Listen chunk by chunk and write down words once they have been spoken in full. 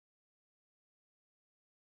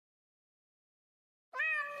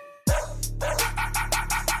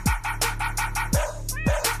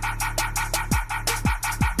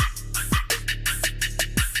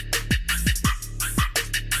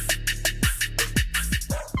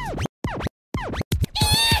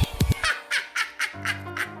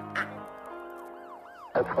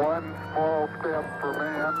One small step for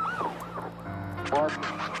man, one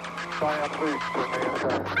giant leap for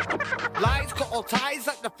mankind. Lights got all ties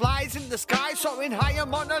like the flies in the sky, soaring high,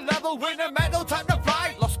 I'm on a level with a medal, time to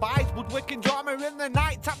fly. Lost spies, woodwicking drama in the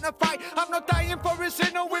night, time to fight. I'm not dying for a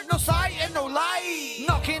sinner with no sight and no light.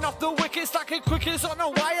 Knocking off the wickets like a cricket's on a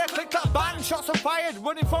wire. Click that bang, shots are fired,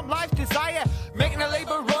 running from life's desire. Making a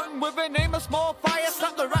labor run with an aim of small fire.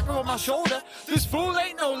 Snap the racker on my shoulder, this fool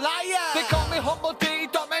ain't no liar. They call me Humble D,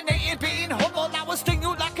 dominated being humble. I will sting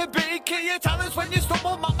you like a bee, kill your talents when you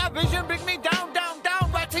stumble. Mark my vision, bring me down, down,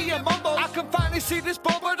 down, right to your mumble. I can finally see this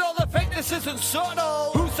ball, but all the fakeness isn't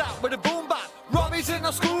subtle. Who's that with a boom bap? Robbie's in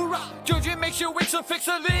a school rap. Judging makes you weak, so fix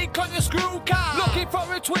a leak on your screw cap. Looking for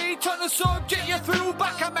a tweet on the subject, you threw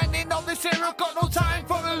back. I'm ending all this here, I've got no time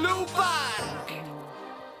for a loop back.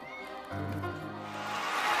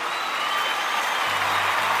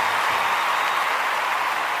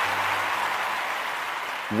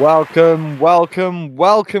 Welcome,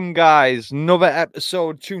 guys. Another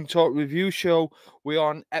episode, Tune Talk Review Show. We're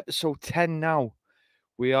on episode 10 now.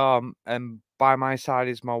 We are, by my side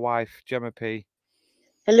is my wife, Gemma P.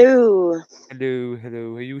 Hello.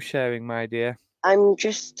 Hello. Are you sharing, my dear? I'm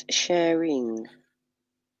just sharing.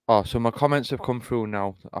 Oh, so my comments have come through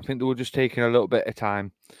now. I think they were just taking a little bit of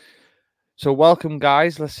time. So welcome,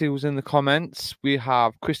 guys. Let's see who's in the comments. We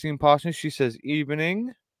have Christine Parsons. She says,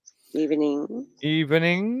 evening. Yes,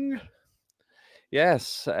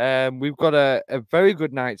 we've got a very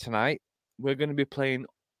good night tonight. We're going to be playing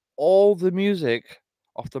all the music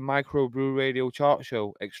off the Microbrew Radio Chart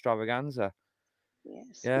Show Extravaganza.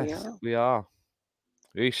 Yes, we are.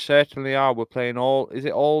 We certainly are. We're playing all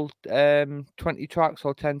 20 tracks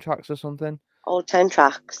or 10 tracks or something? All 10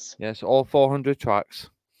 tracks. Yes, all 400 tracks.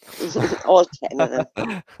 All 10 of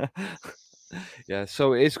them. Yeah,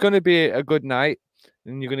 so it's going to be a good night.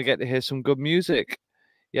 And you're going to get to hear some good music.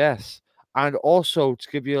 Yes. And also to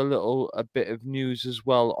give you a bit of news as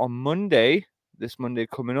well, on Monday, this Monday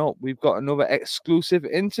coming up, we've got another exclusive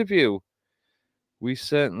interview. We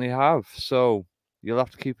certainly have. So you'll have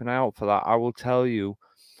to keep an eye out for that. I will tell you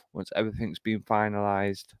once everything's been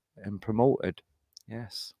finalized and promoted.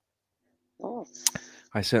 Yes. Oh.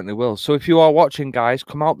 I certainly will. So if you are watching, guys,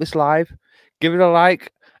 come out this live, give it a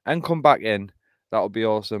like, and come back in. That'll be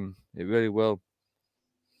awesome. It really will.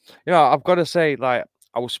 You know, I've got to say, like,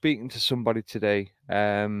 I was speaking to somebody today,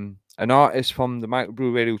 an artist from the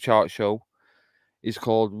Microbrew Radio Chart Show. He's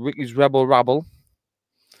called Ricky's Rebel Rabble.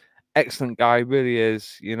 Excellent guy, really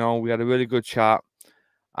is. You know, we had a really good chat.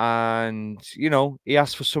 And, you know, he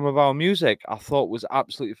asked for some of our music. I thought was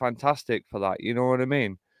absolutely fantastic for that. You know what I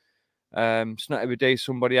mean? It's not every day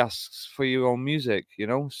somebody asks for your own music, you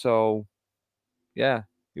know? So, yeah,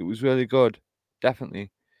 it was really good. Definitely.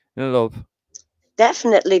 In love.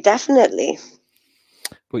 Definitely.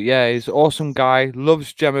 But yeah, he's an awesome guy.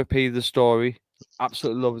 Loves Gemma P, the story.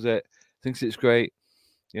 Absolutely loves it. Thinks it's great,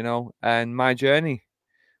 you know. And My Journey,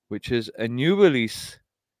 which is a new release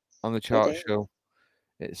on the chart show.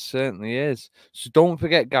 It certainly is. So don't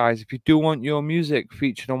forget, guys, if you do want your music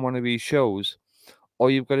featured on one of these shows,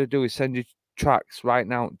 all you've got to do is send your tracks right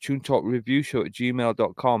now at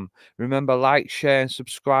tunetalkreviewshow@gmail.com. Remember, like, share, and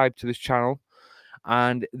subscribe to this channel.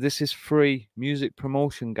 And this is free music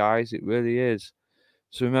promotion, guys. It really is.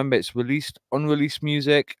 So remember, it's unreleased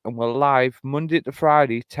music, and we're live Monday to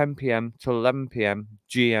Friday, 10 p.m. to 11 p.m.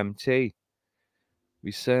 GMT.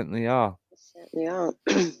 We certainly are.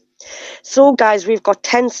 So, guys, we've got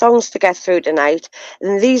 10 songs to get through tonight.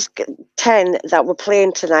 And these 10 that we're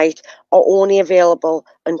playing tonight are only available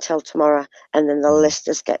until tomorrow. And then the list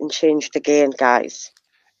is getting changed again, guys.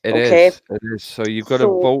 It is. So you've got to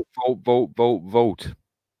vote.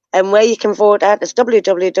 And where you can vote at is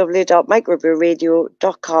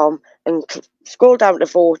www.microbrewradio.com and scroll down to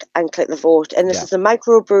vote and click the vote. And this is the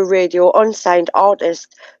Microbrew Radio unsigned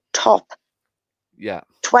artist top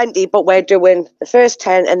 20, but we're doing the first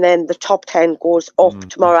 10 and then the top 10 goes up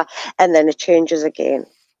tomorrow and then it changes again.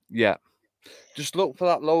 Yeah. Just look for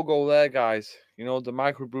that logo there, guys. You know, the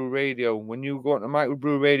Microbrew Radio. When you go to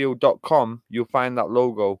microbrewradio.com, you'll find that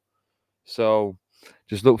logo. So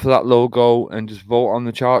just look for that logo and just vote on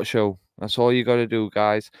the chart show. That's all you got to do,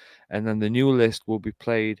 guys. And then the new list will be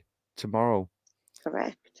played tomorrow.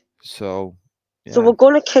 Correct. So, yeah. So we're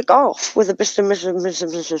going to kick off with a bit of...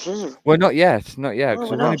 Well, not yet. Because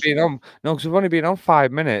we've only been on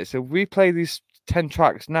 5 minutes. If we play these 10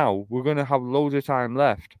 tracks now, we're going to have loads of time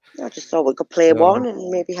left. I just thought we could play one and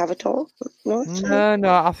maybe have a talk. No,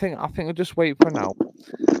 I think I'll just wait for now.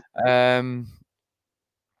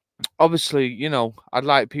 Obviously, you know, I'd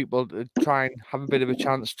like people to try and have a bit of a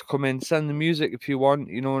chance to come in, send the music if you want,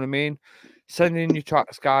 you know what I mean? Send in your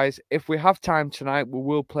tracks, guys. If we have time tonight, we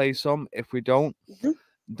will play some. If we don't,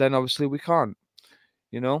 then obviously we can't,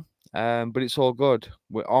 you know. But it's all good.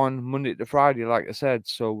 We're on Monday to Friday, like I said,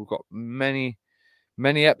 so we've got many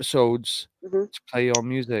episodes to play your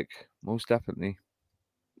music, most definitely.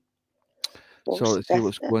 So let's see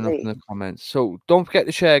what's going up in the comments. So don't forget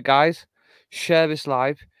to share, guys. Share this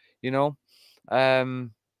live, you know.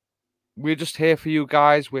 We're just here for you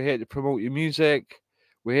guys. We're here to promote your music.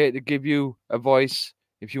 We're here to give you a voice.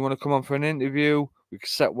 If you want to come on for an interview, we can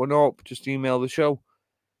set one up. Just email the show.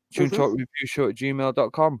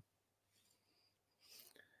 TuneTalkReviewShow@gmail.com.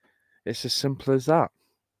 It's as simple as that.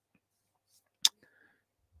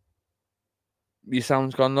 Your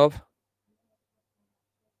sound's gone, love?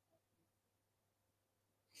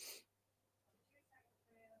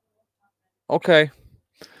 Okay.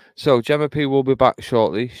 So Gemma P will be back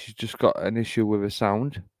shortly. She's just got an issue with her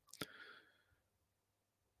sound.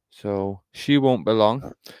 So she won't be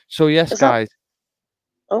long. So yes, guys.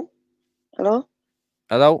 Oh, hello?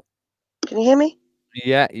 Hello? Can you hear me?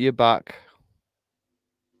 Yeah, you're back.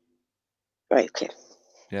 Right, okay.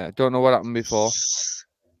 Yeah, don't know what happened before.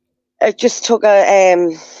 It just took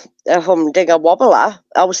a humdinger wobbler.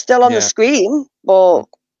 I was still on the screen, but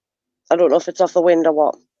I don't know if it's off the wind or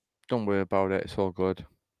what. Don't worry about it. It's all good.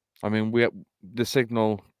 I mean, the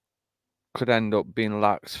signal could end up being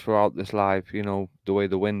lax throughout this live, you know, the way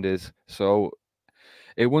the wind is. So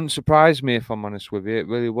it wouldn't surprise me, if I'm honest with you. It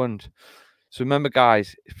really wouldn't. So remember,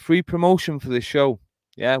 guys, free promotion for this show.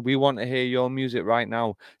 Yeah, we want to hear your music right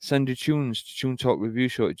now. Send your tunes to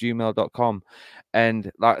TuneTalkReviewShow@gmail.com. And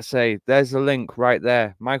like I say, there's the link right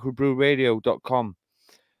there, microbrewradio.com.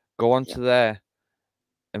 Go on to there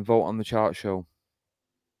and vote on the chart show.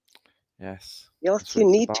 Yes. Yes, you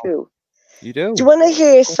need to. You do. Do you want to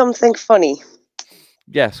hear something funny?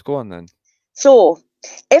 Yes, go on then. So,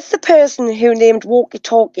 if the person who named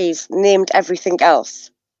walkie-talkies named everything else,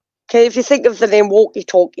 okay, if you think of the name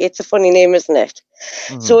walkie-talkie, it's a funny name, isn't it?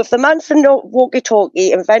 So if the man from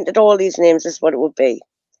walkie-talkie invented all these names, this is what it would be.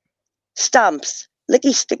 Stamps,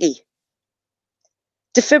 licky sticky.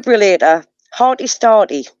 Defibrillator, hearty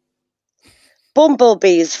starty.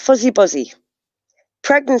 Bumblebees, fuzzy buzzy.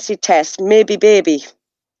 Pregnancy test, maybe baby.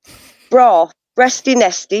 Bra, breasty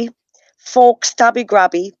nesty. Fork, stabby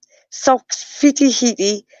grabby. Socks, fitty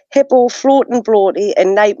heaty. Hippo, floating bloaty.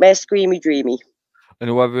 And nightmare, screamy dreamy. And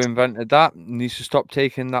whoever invented that needs to stop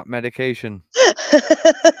taking that medication.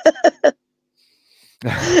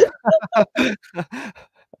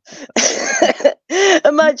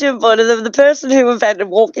 Imagine one of them, the person who invented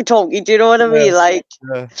walkie-talkie. Do you know what I mean? Like,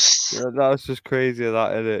 yeah, that's just crazy,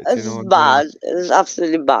 that, isn't it? It's mad. It's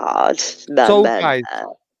absolutely mad. So, guys,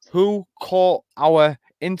 who caught our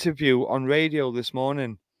interview on radio this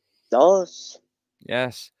morning? Us.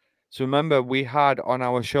 Yes. So remember, we had on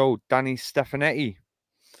our show Danny Stefanetti.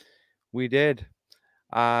 We did,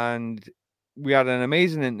 and we had an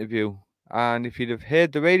amazing interview. And if you'd have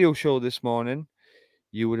heard the radio show this morning,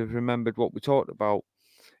 you would have remembered what we talked about.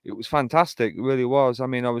 It was fantastic. It really was. I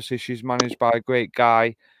mean, obviously, she's managed by a great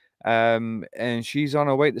guy, and she's on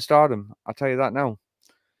her way to stardom. I'll tell you that now.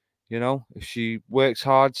 You know, if she works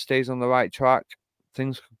hard, stays on the right track,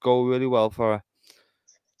 things could go really well for her.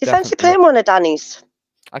 Do you fancy playing one of Danny's?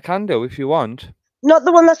 I can do if you want. Not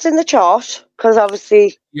the one that's in the chart, because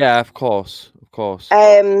obviously... Yeah, of course. Of course.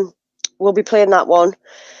 We'll be playing that one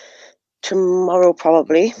tomorrow,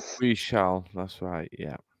 probably. We shall. That's right,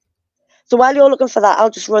 yeah. So while you're looking for that,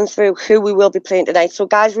 I'll just run through who we will be playing tonight. So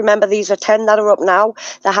guys, remember, these are 10 that are up now.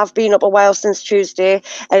 They have been up a while since Tuesday,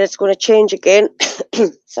 and it's going to change again.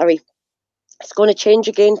 Sorry. It's going to change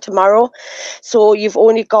again tomorrow. So you've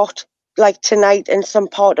only got like tonight and some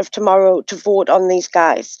part of tomorrow to vote on these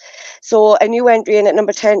guys. So a new entry in at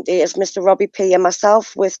number 10 is Mr. Robbie P and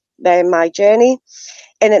myself with My Journey.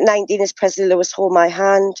 And at 19 is Presley Lewis, Hold My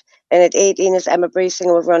Hand. And at 18 is Emma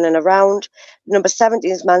Bracing with Running Around. Number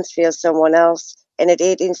 17 is Mansfield, Someone Else. And at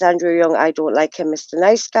 18 is Andrew Young, I Don't Like Him, Mr.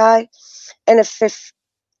 Nice Guy. And at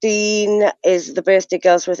 15 is The Birthday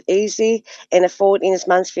Girls with Easy. And at 14 is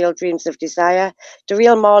Mansfield, Dreams of Desire. The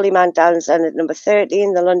Real Marley Man Dance. And at number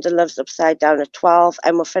 13, The London Love's Upside Down at 12.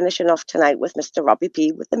 And we're finishing off tonight with Mr. Robbie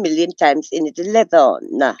P with A Million Times in it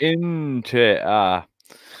 11.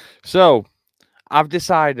 So I've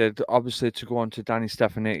decided, obviously, to go on to Danny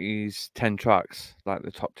Stefanetti's 10 tracks, like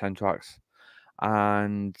the top 10 tracks.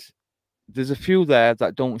 And there's a few there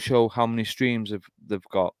that don't show how many streams they've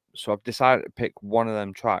got. So I've decided to pick one of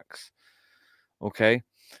them tracks. Okay.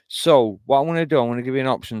 So what I'm going to do, I'm going to give you an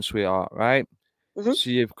option, sweetheart, right? So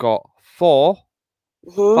you've got 4,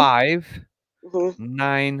 5,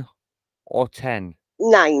 9, or 10.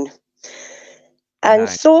 9. And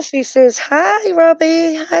nice. Sophie says, hi,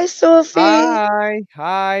 Robbie. Hi, Sophie.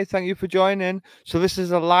 Hi. Thank you for joining. So this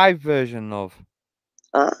is a live version of.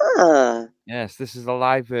 Ah. Yes, this is a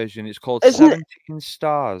live version. It's called 17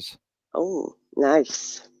 Stars. Oh,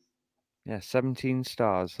 nice. Yeah, 17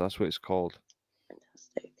 Stars. That's what it's called.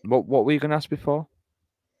 Fantastic. What were you going to ask before?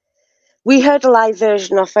 We heard a live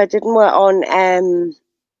version of it, didn't we, on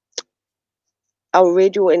our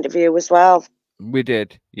radio interview as well? We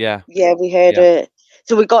did, yeah. Yeah, we heard it.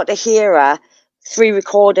 So we got to hear 3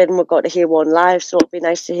 recorded and we got to hear 1 live. So it'd be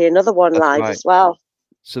nice to hear another one live as well.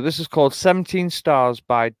 So this is called 17 Stars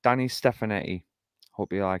by Danny Stefanetti.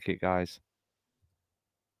 Hope you like it, guys.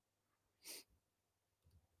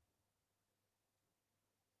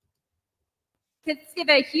 Let's give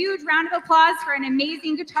a huge round of applause for an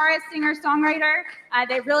amazing guitarist, singer, songwriter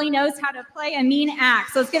that really knows how to play a mean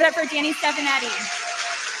act. So let's give it up for Danny Stefanetti.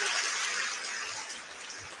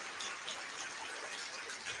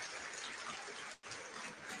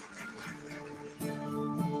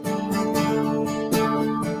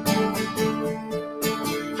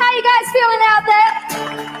 How you guys feeling out there?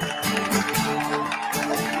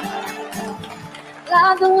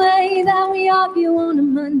 Love the way that we argue on a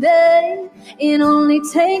Monday. It only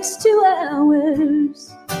takes 2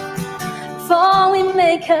 hours before we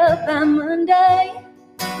make up on Monday.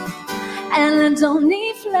 And I don't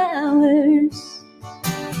need flowers.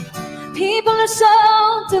 People are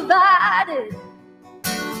so divided,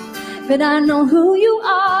 but I know who you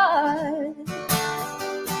are.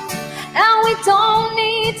 And we don't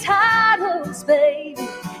need titles, baby.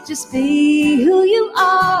 Just be who you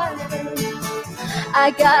are.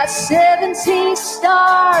 I got 17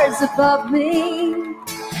 stars above me,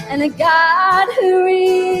 and a God who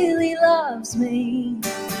really loves me.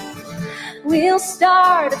 We'll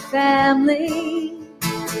start a family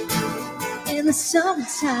in the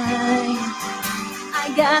summertime.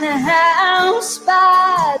 I got a house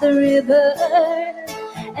by the river,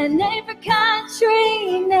 an apricot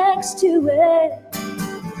tree next to it.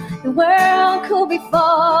 The world could be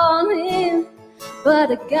falling,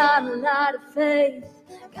 but I got a lot of faith,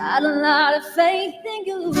 got a lot of faith in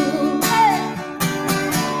you. Hey.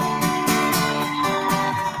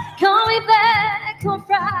 Call me back on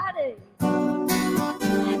Friday.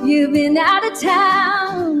 You've been out of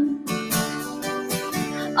town.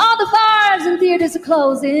 All the bars and theaters are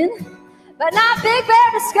closing, but not Big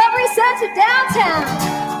Bear Discovery Center downtown.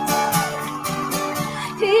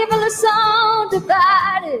 People are so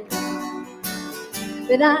divided,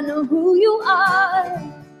 but I know who you are.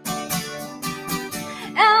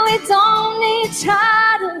 And we don't need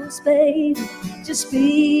titles, baby. Just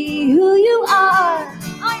be who you are.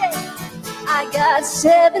 Oh, yeah. I got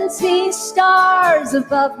 17 stars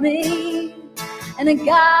above me, and a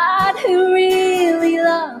God who really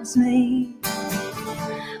loves me.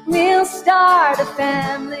 We'll start a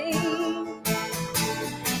family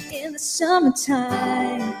in the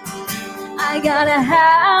summertime. I got a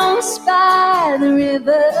house by the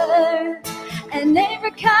river, an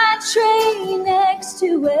apricot tree next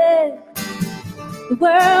to it. The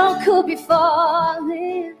world could be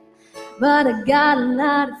falling, but I got a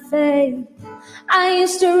lot of faith. I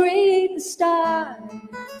used to read the stars,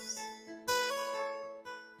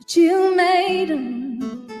 but you made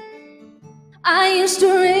them. I used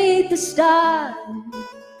to read the stars.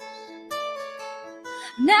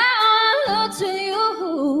 Now I look to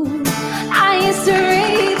you. I used to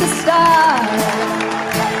read the stars,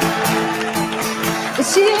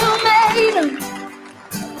 but you made them.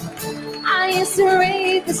 I used to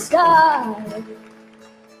read the stars.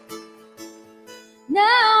 Now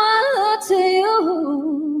I look to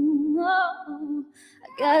you. Oh, I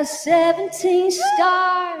got 17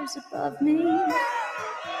 stars above me.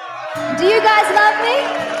 Do you guys love me?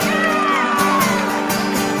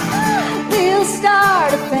 We'll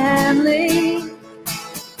start a family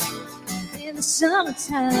in the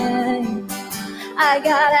summertime. I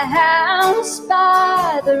got a house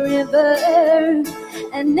by the river,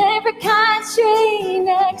 an apricot tree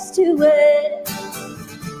next to it.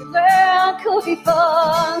 The world could be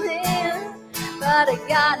falling, but I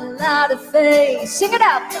got a lot of faith. Sing it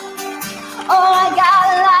out. Oh, I got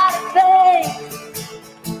a lot of faith.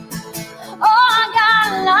 Oh, I got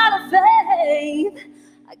a lot of faith.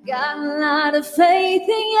 I got a lot of faith in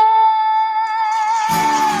you.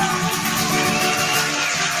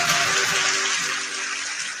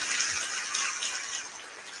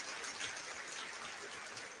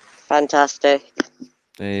 Fantastic.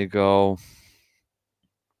 There you go.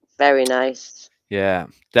 Very nice. Yeah,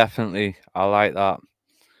 definitely. I like that.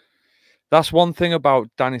 That's one thing about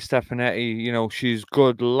Danny Stefanetti. You know, she's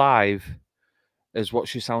good live, as what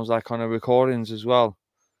she sounds like on her recordings as well.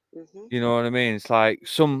 You know what I mean? It's like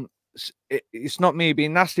it's not me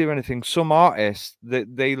being nasty or anything. Some artists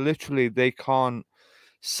they literally they can't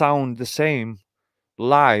sound the same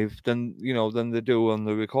live than they do on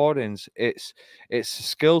the recordings. It's a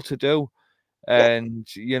skill to do, and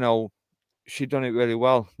she done it really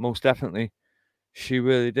well. Most definitely, she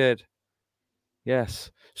really did.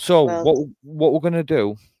 Yes. So what we're gonna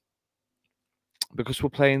do, because we're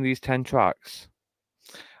playing these 10 tracks,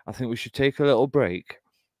 I think we should take a little break.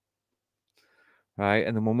 Right,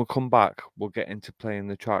 and then when we come back, we'll get into playing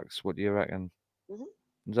the tracks. What do you reckon?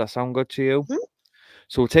 Does that sound good to you?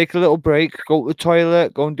 So we'll take a little break, go to the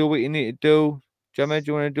toilet, go and do what you need to do. Gemma,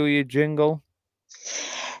 do you want to do your jingle?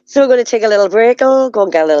 So we're going to take a little break, go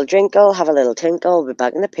and get a little drinkle, have a little tinkle, we'll be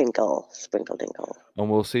back in the pinkle, sprinkle dinkle. And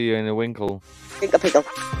we'll see you in a winkle. Pinkle pinkle.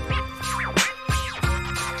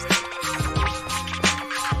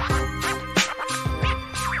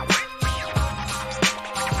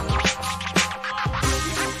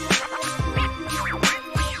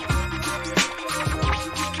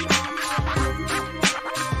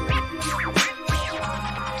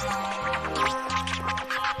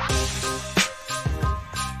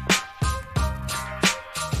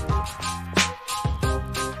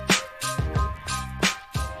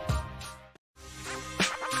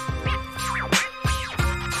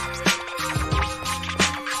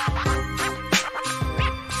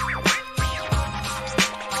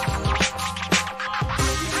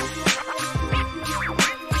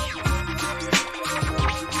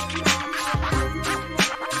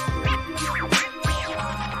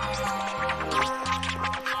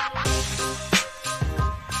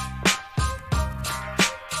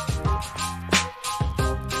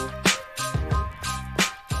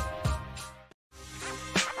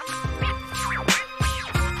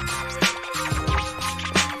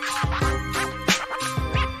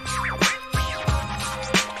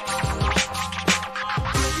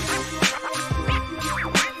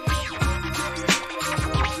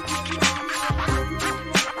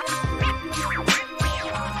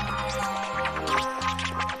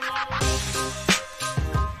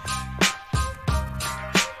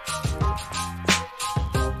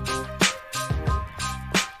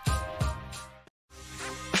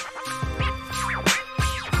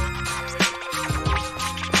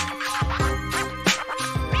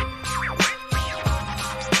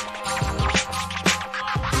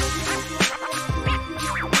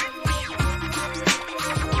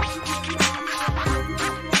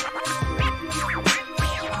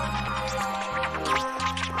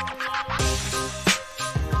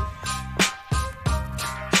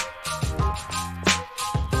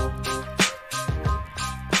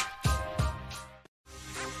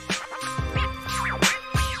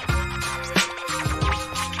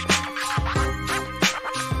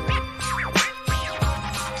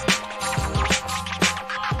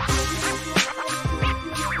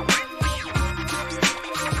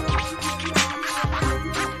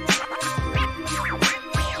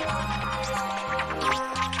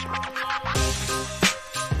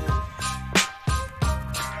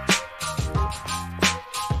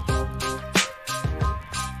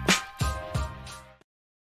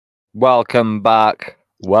 Welcome back.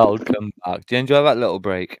 Welcome back. Do you enjoy that little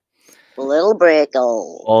break? A little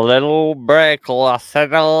breakle. A little breakle. I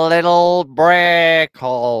said a little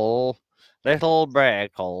breakle. Little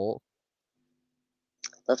breakle.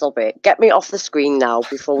 Little break. Get me off the screen now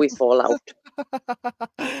before we fall out.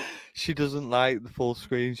 She doesn't like the full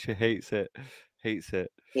screen. She hates it. Hates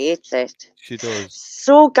it. Hates it. She does.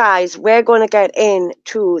 So, guys, we're going to get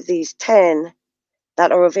into these 10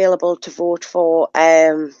 that are available to vote for.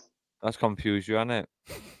 That's confused you, hasn't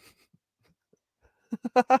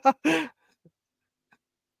it?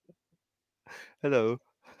 Hello.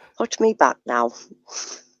 Put me back now.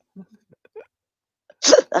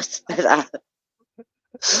 That's better.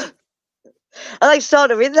 I like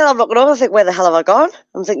started reading that. I'm looking over. I think, where the hell have I gone?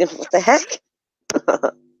 I'm thinking, what the heck?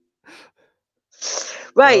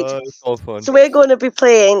 Right. So we're going to be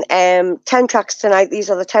playing 10 tracks tonight. These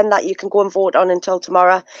are the 10 that you can go and vote on until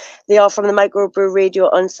tomorrow. They are from the Microbrew Radio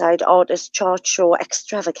Unsigned Artist Chart Show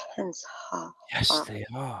Extravaganza. Yes, they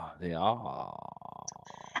are. They are.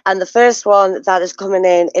 And the first one that is coming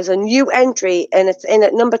in is a new entry, and it's in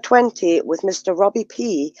at number 20 with Mr. Robbie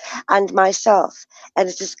P and myself. And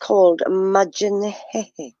it is called Imagine.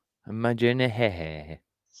 Imagine.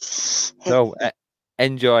 So,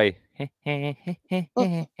 enjoy. No,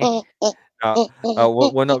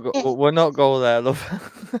 we're not going there, love.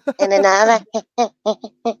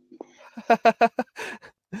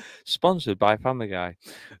 Sponsored by Family Guy.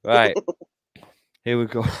 Right. Here we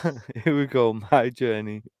go. Here we go. My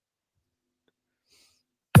journey.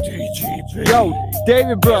 Yo,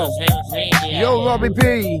 David, bro. Yo, Robbie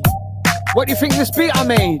B. What do you think this beat I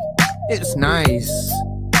made? It's nice.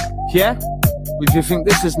 Yeah? Would you think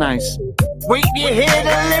this is nice? Wait till you hear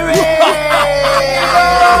the lyrics!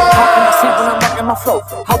 How can I sing when I'm rocking my flow?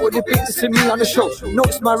 How would it be to see me on the show?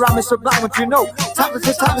 Notice my rhyme is sublime, what you know? Time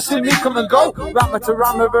to see me come and go. Rhyme to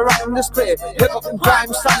rhyme, we're rocking this clear. Hip hop and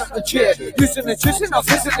grime, stand up the chair. Using the juicing, I'm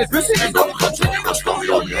physically boosting and don't continue my story,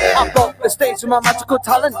 oh yeah. I've got the stage with my magical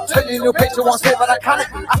talent. Turning a new page to one step, but I can't.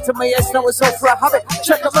 After my yes, now it's all for a habit.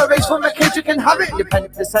 Check out my race from the cage, you can have it.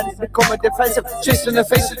 Independent descendants become a defensive. Chasing the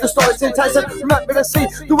faces, the story's intensive. Remember to see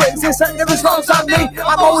the way it's incentive. As long as I'm me,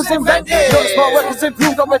 I'm always inventing. Notice my work has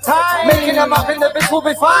improved over time. Making them up in the bits will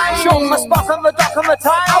be fine. Showing my spark on the dock on the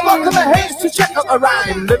time. I welcome the haze to check out a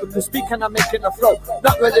rhyme. Lyrically speaking, I'm making a flow.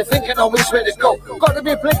 Not really thinking on which way to go. Gotta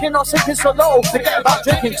be blinking, not sinking so low. Forget about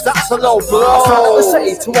drinking, cause that's a low blow. I try to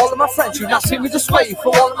say to all of my friends, you not see me this way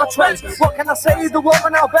for all of my trends. What can I say? The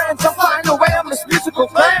woman now bends. I'm flying away on this musical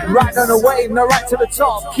plan. Right on the wave, now right to the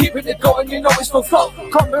top. Keeping it going, you know it's no flop.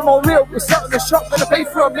 Can't be more real, we're selling the shop. Gonna pay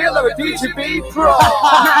for a meal or a DJB Pro.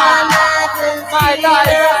 My life is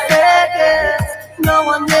no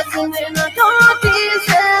one listening, I don't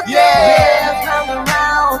deserve. Yeah, come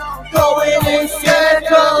around, going in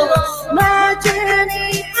circles. My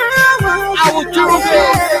journey, I will do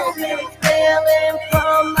this. Feeling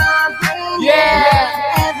from my brain.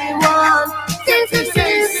 Yeah, everyone thinks it's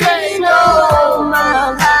sensational.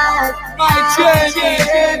 My life, my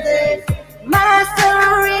journey, my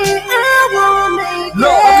story, I will make it.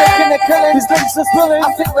 I'm making a killing, his lips are spilling.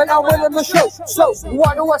 I think when I'm winning the show. So,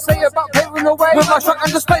 what do I say about paving the way? With my truck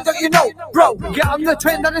and display, don't you know? Bro, get on the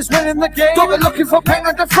train that is winning the game. Don't be looking for pain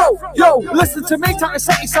on the throat. Yo, listen to me, time to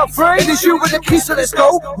set yourself free. It is you with the keys, so let's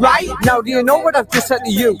go. Right? Now, do you know what I've just said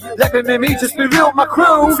to you? Let me just be real with my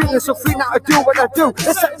crew. Feeling so free now to do what I do.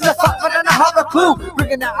 It's setting the fact, but I don't have a clue.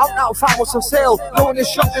 Bringing that out now, found what's on sale. No one is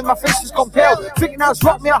shopping, my face is gone pale. Thinking I was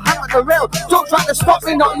rock me, I'll hang on the rail. Don't try to stop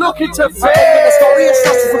me, not looking to fail. The story is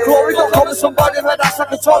starting for glory. Don't call me somebody like that's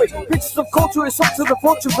like a Tory. Pictures of culture is up to the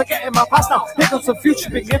future. Forgetting my past now. Here comes the future.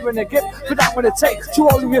 Been given a gift, but I'm gonna take to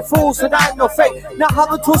all of your fools that I ain't no fake. Now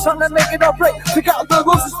have a tool, son, and make it or break. Forget all the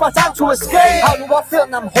rules, it's my time to escape. How do I feel?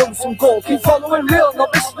 And I'm holding some gold. Keep following real, no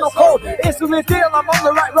missing no code. It's the real deal, I'm on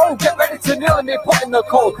the right road. Get ready to kneel and they put in the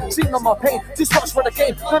code. Seeing on my pain, just watch for the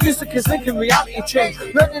game. My music is linking reality change.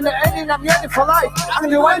 Learning the ending, I'm yearning for life. I can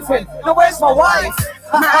do anything. Now where's my wife?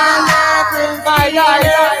 My life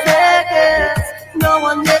is seconds. No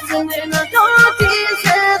one listening, I don't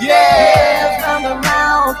deserve. Yeah, come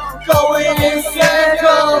around, going in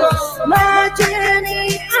circles. My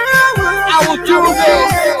journey, I will do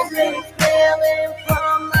this. Feeling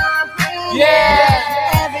from my brain.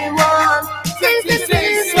 Yeah, everyone thinks this is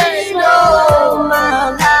sensational.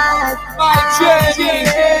 My life, my journey,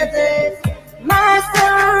 my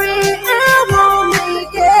story, I will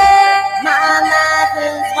make it.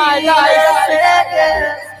 My life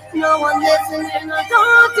seconds. No one listening, I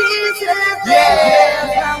don't deserve.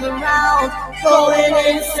 Yeah, come around, going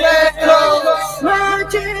in circles. My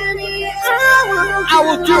journey, I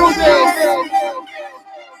will do this.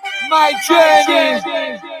 My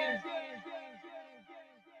journey.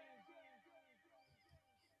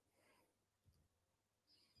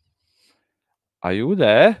 Are you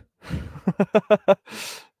there?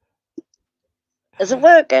 Is it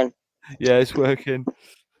working? Yeah, it's working.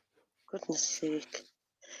 Goodness sake.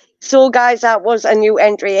 So, guys, that was a new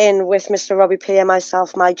entry in with Mr. Robbie P and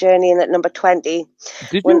myself, My Journey, in at number 20.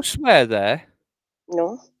 Did you swear there?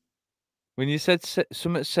 No. When you said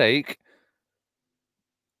something sake?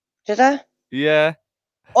 Did I? Yeah.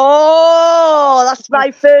 Oh, that's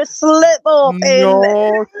my first slip up.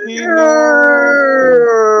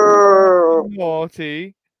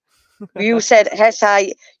 Naughty. You said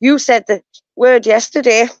you said the word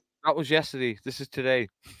yesterday. That was yesterday. This is today.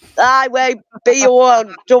 I will be your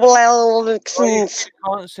double L. You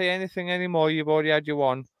can't say anything anymore. You've already had your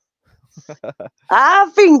one.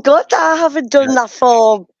 I've been good. I haven't done that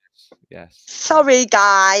for. Yes. Sorry,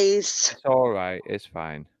 guys. It's all right. It's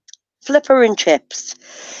fine. Flipper and chips.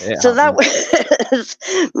 So that was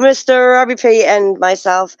Mr. Robbie P and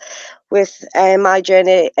myself with My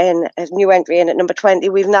Journey in a new entry in at number 20.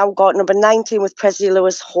 We've now got number 19 with Presley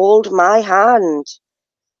Lewis, Hold My Hand.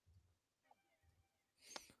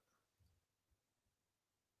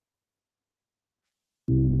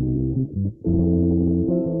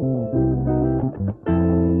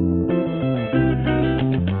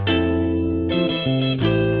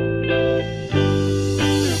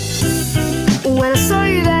 When I saw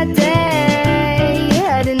you that day,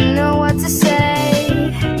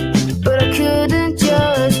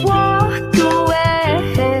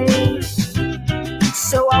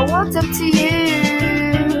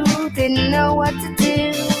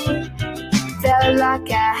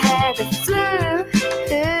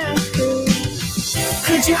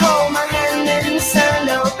 Could you hold my hand in the sun?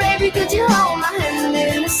 Oh, baby, could you hold my hand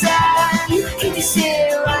in the sun? Could you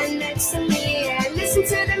sit right next to me and listen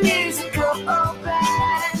to the musical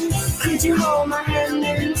open? Could you hold my hand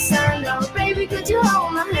in the sun? Oh, baby, could you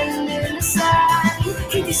hold my hand in the sun?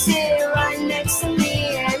 Could you sit right next to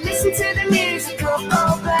me and listen to the musical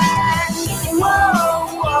open? Whoa,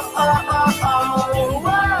 whoa, oh, oh, oh,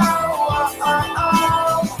 whoa, oh, oh,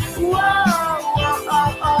 oh, whoa, oh,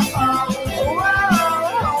 oh, oh, oh, whoa,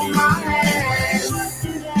 my hand.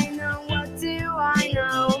 What do I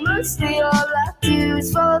know? Mostly all I do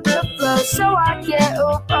is follow the flow, so I get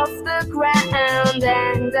up off the ground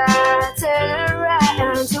and I turn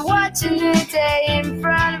around to watch a new day in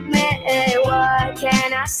front of me. What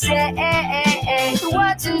can I say?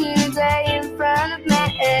 Watch a new day in front of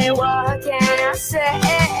me. What can I say?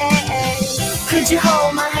 Could you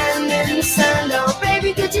hold my hand in the sun? Oh,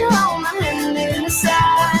 baby, could you hold my hand in the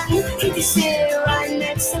sun? Could you sit right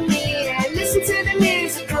next to me and listen to the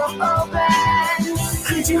musical open?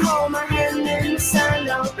 Could you hold my hand in the sun?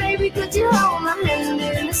 Oh, baby, could you hold my hand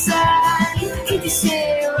in the sun? Could you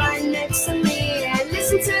sit right next to me and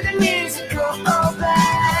listen to the musical open?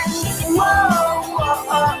 Whoa, whoa,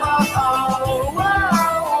 oh, oh, oh, whoa,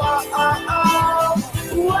 oh, oh, oh,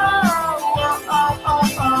 whoa, oh, oh,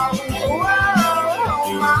 oh,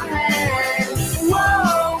 whoa, my hand. Whoa,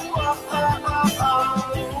 whoa, oh, oh, oh,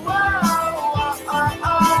 whoa, oh,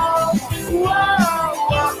 oh, whoa,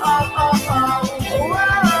 oh, oh,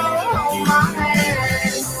 whoa, my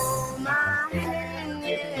hand. Hold my hand,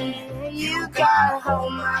 yeah. You gotta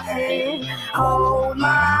hold my hand. Hold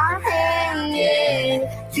my hand,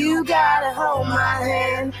 yeah. You gotta hold my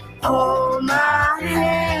hand. Hold my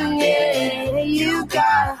hand, yeah. You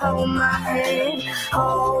gotta hold my hand.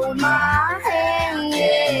 Hold my hand,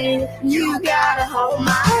 yeah. You gotta hold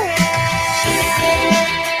my hand.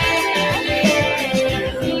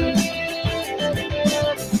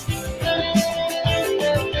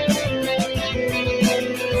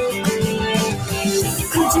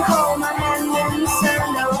 Could you hold my hand in the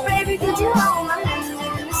sun? Oh, baby, could you hold my hand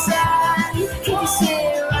in the sun? Could you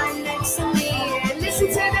sit right next to me and listen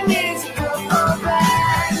to the musical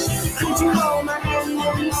open? Could you hold my hand in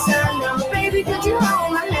the sun? Oh, baby, could you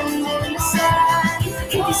hold my hand in the sun?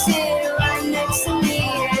 Could you sit right next to me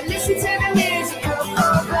and listen to the musical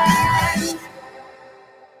open?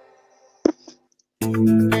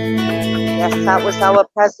 Yes, that was our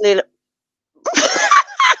Presley.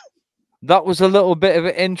 That was a little bit of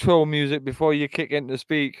an intro music before you kick in to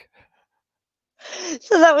speak.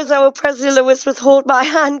 So that was our Presley Lewis with Hold My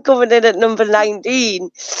Hand coming in at number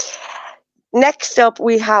 19. Next up,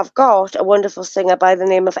 we have got a wonderful singer by the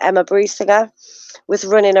name of Emma Briesinger with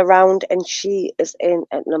Running Around, and she is in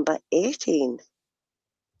at number 18.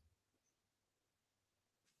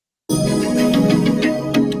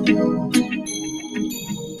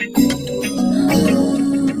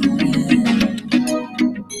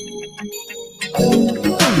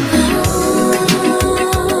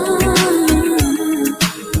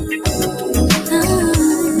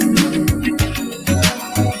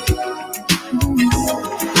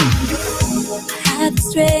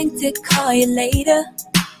 Strength to call you later,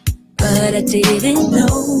 but I didn't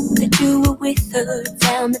know that you were with her.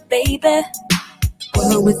 Tell me, baby,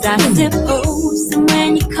 what was I supposed? And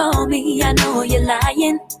when you call me, I know you're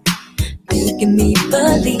lying, making me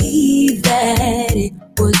believe that it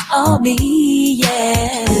was all me,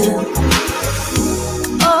 yeah.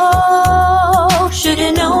 Oh,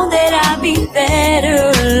 should've known that I'd be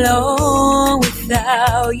better alone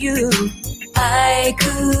without you. I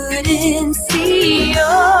couldn't see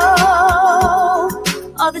all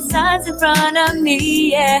the signs in front of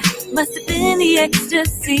me, yeah. Must have been the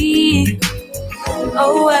ecstasy.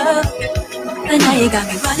 Oh well, but now you got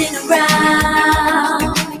me running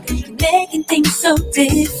around, making things so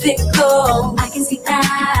difficult. I can see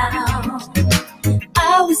now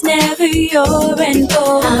I was never your end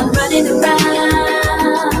goal. I'm running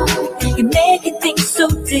around, you're making things so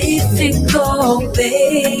difficult,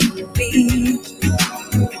 baby.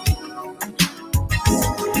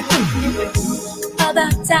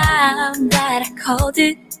 About time that I called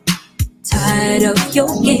it. Tired of your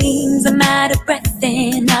games, I'm out of breath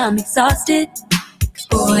and I'm exhausted. 'Cause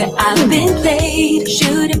boy, I've been played.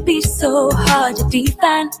 Shouldn't be so hard to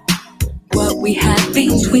define what we had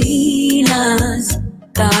between us.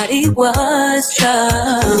 Thought it was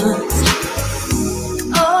trust.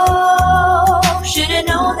 Oh, should've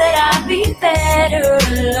known that I'd be better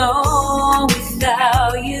alone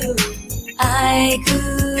without you. I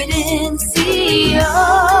couldn't see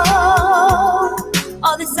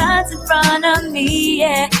all the signs in front of me,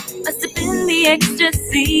 yeah. Must have been the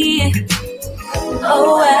ecstasy.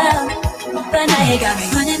 Oh well, but now you got me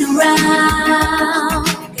running around,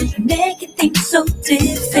 'cause you're making things so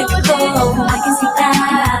difficult. I can see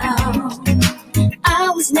now I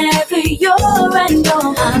was never your end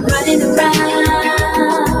all. I'm running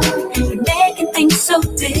around, you're making things so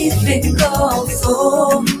difficult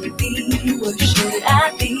for me. What should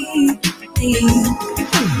I be?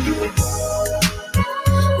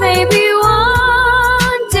 Maybe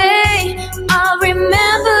one day I'll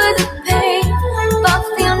remember the pain, but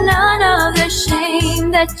feel none of the shame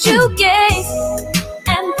that you gave.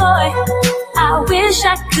 And boy, I wish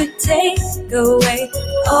I could take away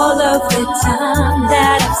all of the time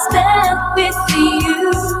that I've spent with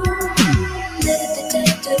you.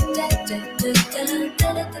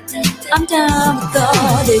 I'm done with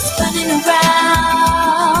all this running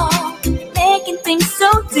around, making things so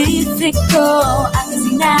difficult. I can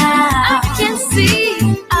see now, I can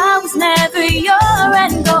see I was never your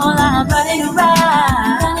end all. I'm running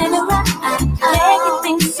around, making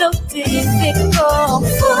things so difficult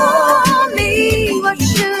for me. What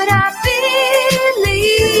should I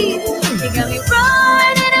believe? You got me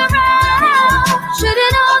running around.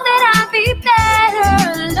 Should've known that I'd be better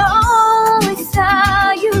alone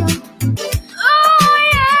without you. Oh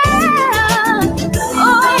yeah,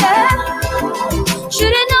 oh yeah.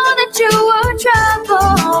 Should've known that you were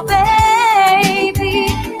trouble, baby.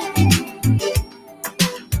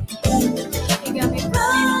 You got me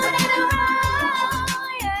running around,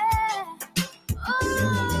 yeah. Oh,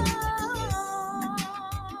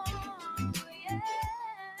 yeah.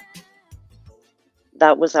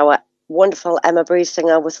 That was our wonderful Emma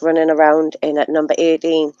Breesinger with Running Around in at number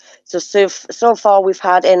 18. So far we've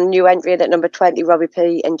had in new entry at number 20 Robbie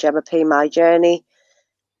P and Gemma P, My Journey.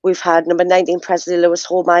 We've had number 19 Presley Lewis,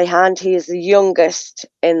 Hold My Hand. He is the youngest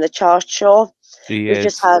in the chart show. We've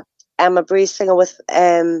just had Emma Breesinger with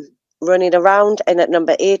Running Around in at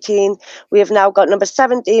number 18. We have now got number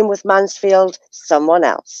 17 with Mansfield, Someone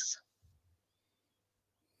Else.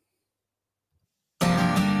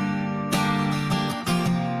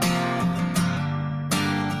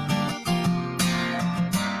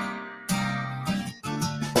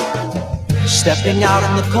 Stepping out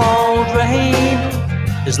in the cold rain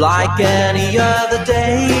is like any other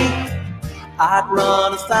day. I'd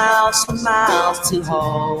run 1,000 miles to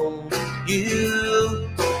hold you.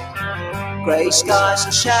 Grey skies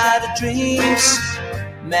and shattered dreams,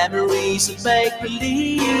 memories of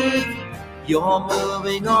make-believe. You're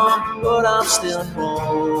moving on, but I'm still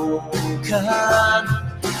broken.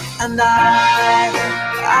 And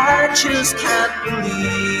I just can't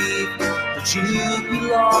believe you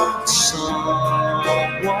belong to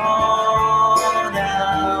someone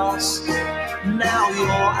else. Now you're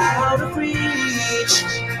out of reach.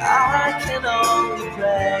 I can only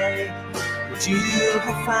pray that you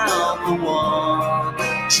have found the one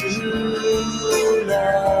true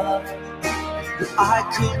love that I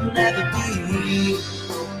could never be.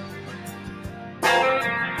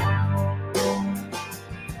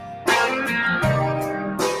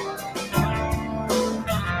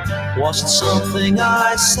 Wasn't something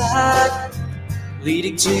I said,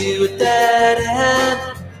 leading to a dead end.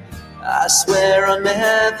 I swear I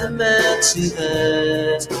never meant to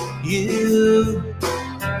hurt you.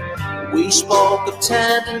 We spoke of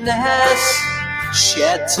tenderness,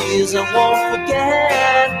 shed tears I won't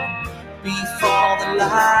forget, before the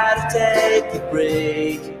light of day could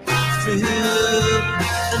break through.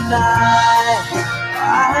 And I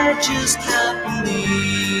just can't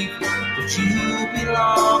believe you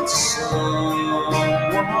belong to someone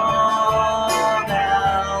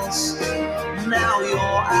else. Now you're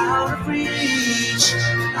out of reach.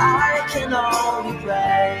 I can only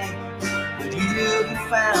pray that you have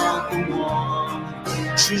found the one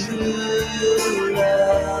true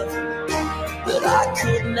love that I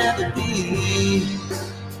could never be.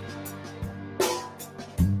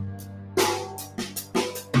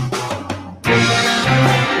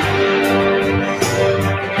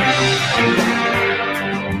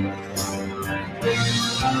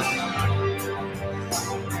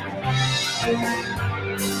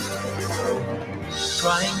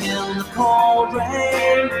 Crying in the cold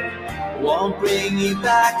rain won't bring you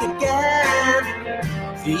back again.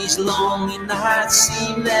 These lonely nights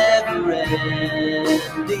seem never ending.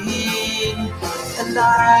 And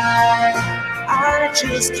I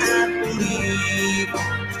just can't believe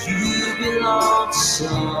that you belong to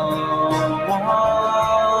someone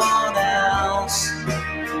else.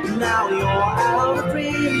 Now you're out of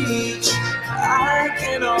reach. I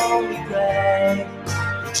can only pray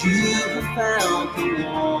that you have found the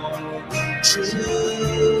one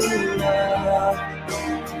true love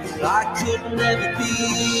that I could never be.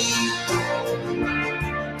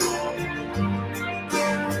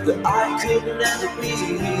 That I could never be.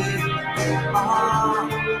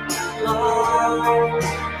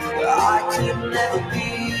 I could never be.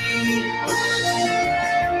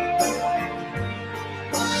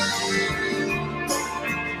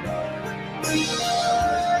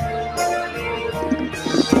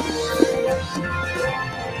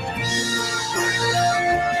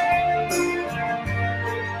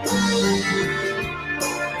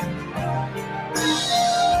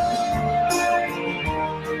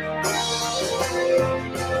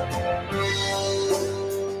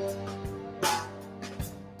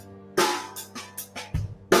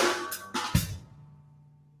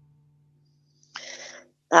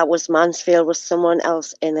 That was Mansfield with Someone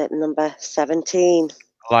Else in at number 17.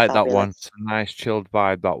 I like that one. It's a nice chilled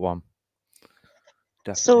vibe, that one.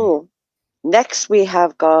 Definitely. So, next we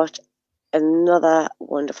have got another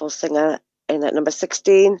wonderful singer in at number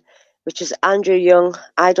 16, which is Andrew Young.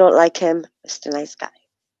 I Don't Like Him, Mr. Nice Guy.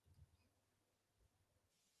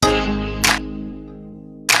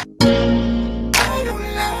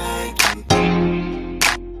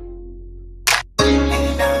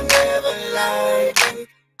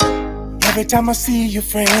 Every time I see your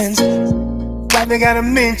friends, why they gotta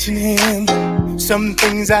mention him? Some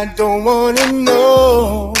things I don't wanna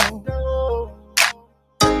know.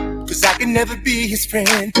 Cause I can never be his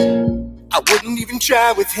friend. I wouldn't even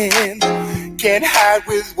try with him. Can't hide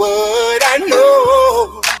with what I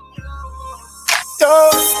know.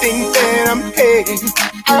 Don't think that I'm hating.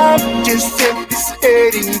 I'm just simply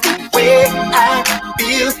stating the way I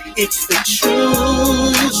feel. It's the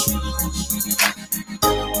truth.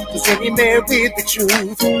 Cause any man with the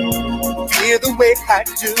truth feel the way I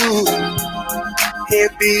do. Here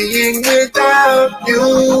being without you,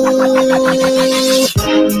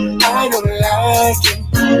 I don't like him,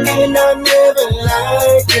 and I'll never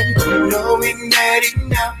like him. Knowing that he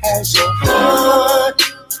now has your heart.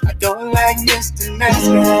 I don't like Mr. Nice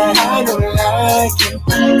Guy. I don't like him,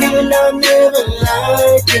 and I'll never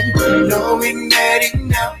like him. Knowing that he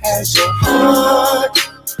now has your heart.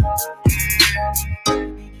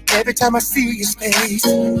 Every time I see his face,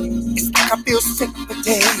 it's like I feel sick for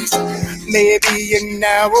days. Maybe an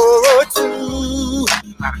hour or two.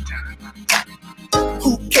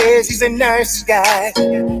 Who cares? He's a nice guy.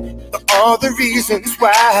 For all the reasons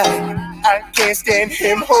why I can't stand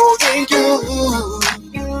him holding you.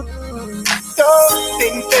 Don't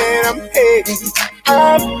think that I'm hating.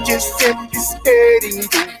 I'm just simply stating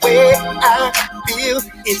the way I feel.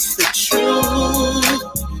 It's the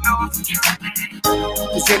truth.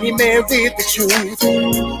 Cause any man with the truth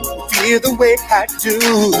feel the way I do.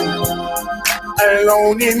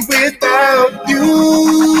 Alone and without you,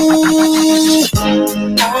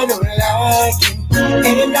 I don't like him,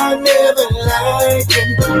 and I'll never like him.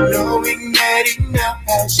 Knowing that he now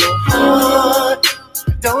has your heart. I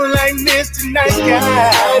don't like Mr. Nice Guy.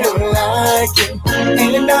 I don't like him,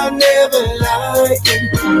 and I'll never like him.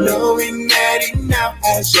 Knowing that he now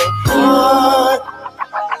has your heart.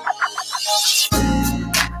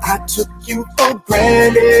 I took you for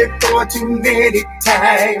granted for too many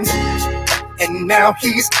times, and now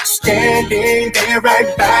he's standing there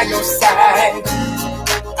right by your side.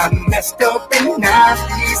 I messed up and now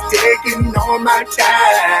he's taking all my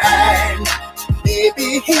time.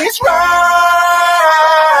 Maybe he's right.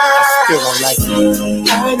 I still don't like him.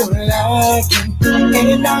 I don't like him,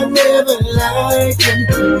 and I'll never like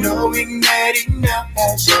him. Knowing that he now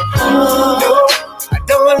has your heart. No. I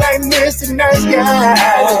don't like Mr. Nice Guy.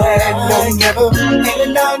 No, never.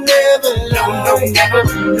 And I'll never, no, never.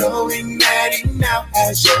 Knowing that he now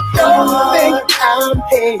has your heart. Don't think I'm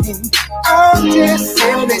hating. I'm just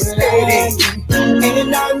simply stating.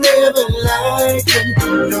 And I'll never like him.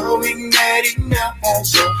 Knowing that he now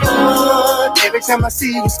has your heart. Every time I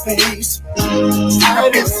see his face, I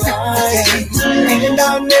just like. And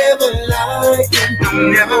I'll never like him.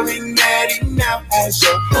 Knowing that he now has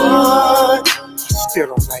your heart. Still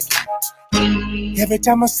don't like him. Every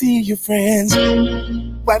time I see your friends,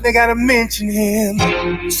 why they gotta mention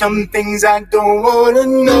him? Some things I don't wanna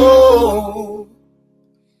know.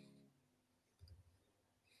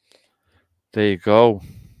 There you go.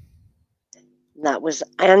 That was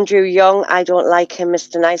Andrew Young. I Don't Like Him,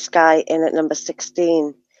 Mr. Nice Guy, in at number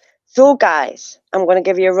 16. So, guys, I'm going to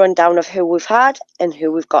give you a rundown of who we've had and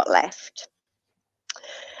who we've got left.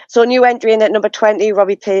 So, new entry in at number 20,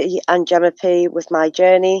 Robbie P and Gemma P with My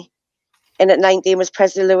Journey. In at 19 was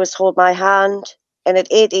Presley Lewis, Hold My Hand. In at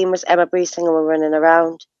 18 was Emma Bree singing We're Running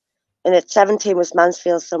Around. In at 17 was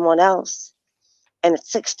Mansfield, Someone Else. And at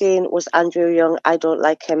 16 was Andrew Young, I Don't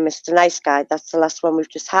Like Him, Mr. Nice Guy. That's the last one we've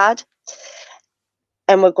just had.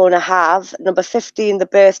 And we're going to have number 15, The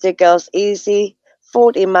Birthday Girls, Easy.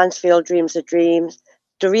 14, Mansfield, Dreams of Dreams.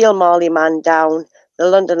 The Real Marley Man, Down. The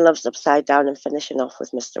London Love's Upside Down, and finishing off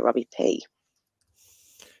with Mr. Robbie P.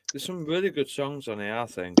 There's some really good songs on here, I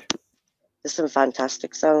think. There's some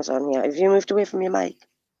fantastic songs on here. Have you moved away from your mic?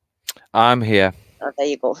 I'm here. Oh, there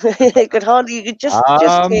you go. You could hardly, you could just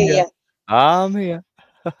hear you. I'm here.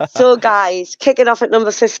 So, guys, kicking off at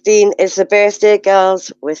number 15 is The Birthday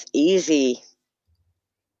Girls with Easy.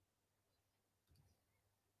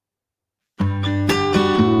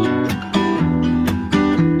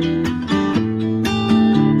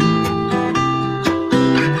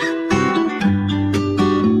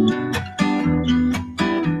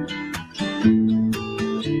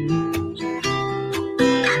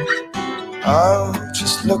 Oh,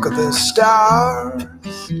 just look at the stars.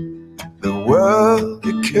 The world,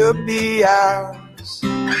 it could be ours.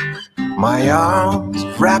 My arms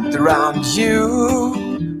wrapped around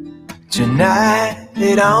you. Tonight,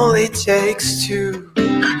 it only takes two.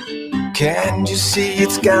 Can't you see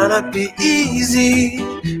it's gonna be easy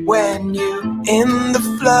when you in the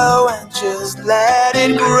flow and just let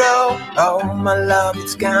it grow? Oh, my love,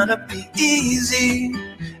 it's gonna be easy.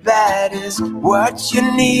 That is what you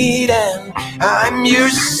need, and I'm your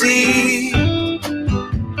seed.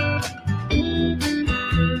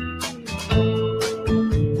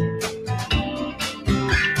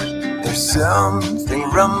 There's something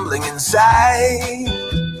rumbling inside.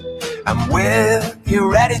 I'm with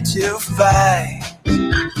you, ready to fight.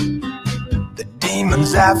 The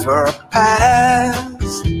demons of our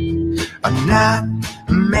past are not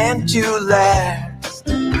meant to last.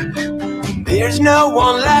 There's no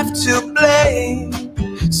one left to blame,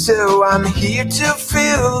 so I'm here to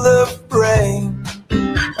feel the brain.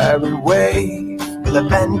 Every wave will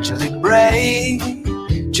eventually break.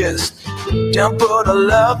 Just don't put a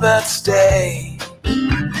love at stake.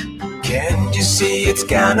 Can't you see it's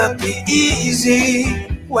gonna be easy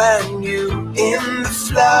when you in the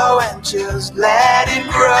flow and just let it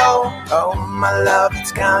grow? Oh, my love,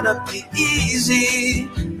 it's gonna be easy.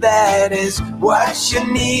 That is what you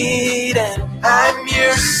need, and I'm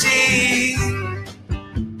your seed.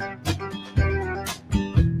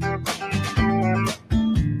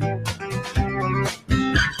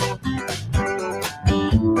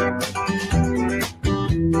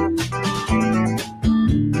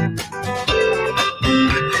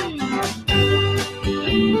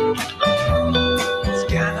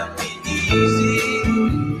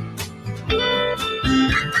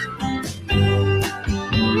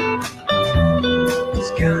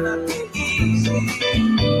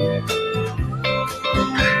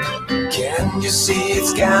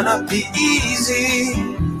 Gonna be easy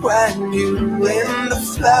when you in the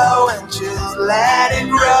flow and just let it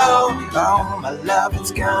grow. Oh, my love,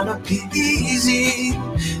 it's gonna be easy.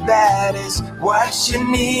 That is what you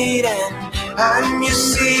need, and I'm your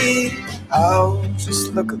seed. Oh,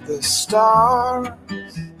 just look at the stars.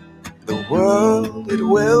 The world, it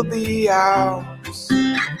will be ours.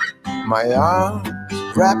 My arms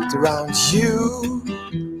wrapped around you.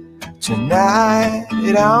 Tonight,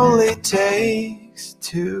 it only takes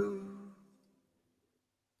two.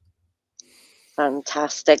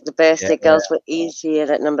 Fantastic. The Birthday Girls were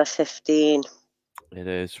easier at number 15. It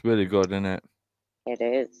is really good, isn't it? It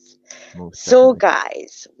is. So,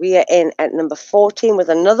 guys, we are in at number 14 with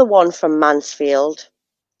another one from Mansfield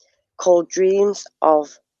called Dreams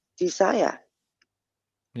of Desire.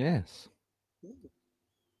 Yes.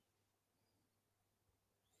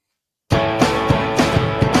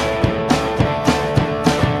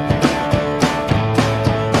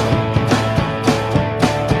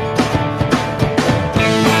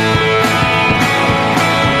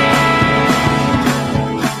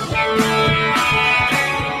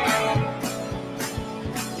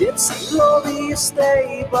 It's a glorious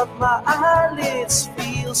day, but my eyelids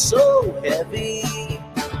feel so heavy.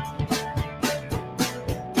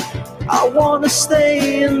 I wanna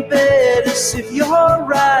stay in bed as if you're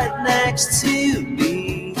right next to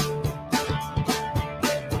me.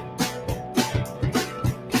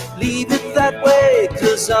 Leave it that way,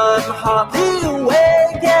 'cause I'm hardly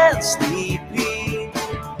awake and sleepy.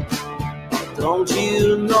 Don't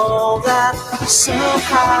you know that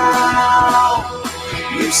somehow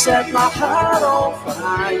you set my heart on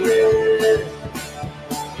fire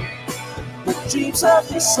with dreams of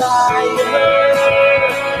desire.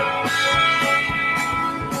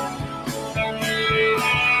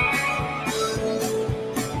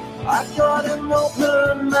 I've got an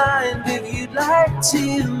open mind if you'd like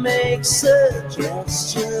to make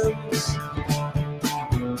suggestions.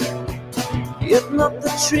 not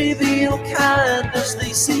the trivial kind as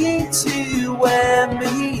they seem to wear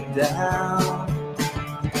me down.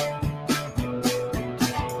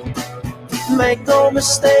 Make no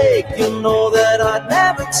mistake, you know that I'd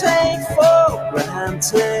never take for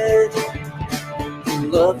granted the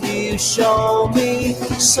love you show me.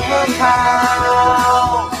 Somehow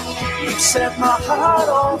you set my heart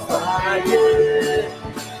on fire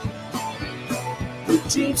with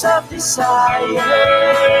dreams of desire.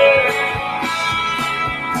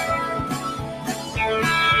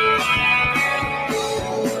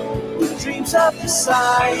 With dreams of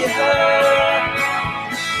desire.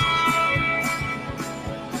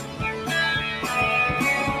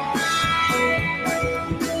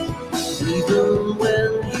 Even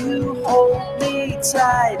when you hold me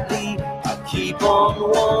tightly, I keep on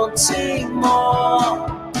wanting more.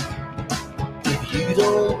 If you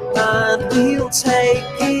don't mind, we'll take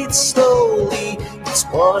it slowly. It's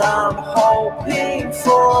what I'm hoping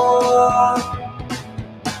for.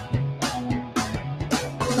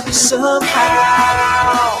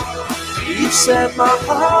 Somehow you set my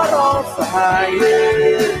heart on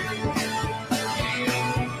fire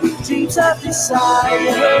with dreams of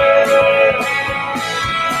desire.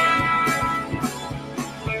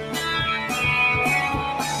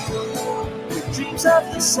 With dreams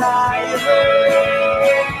of desire.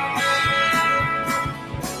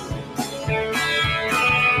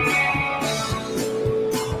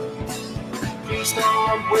 Please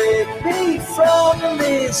don't wake me from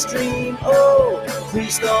this dream. Oh,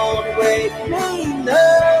 please don't wake me,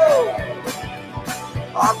 no.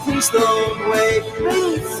 Oh, please don't wake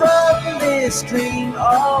me from this dream.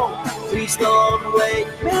 Oh, please don't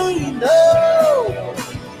wake me, no.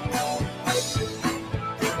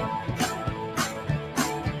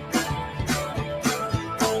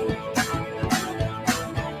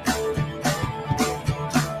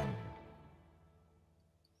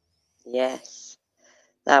 Yes,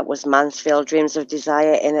 that was Mansfield, Dreams of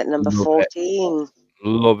Desire, in at number 14.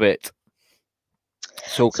 Love it.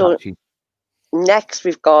 So catchy. Next,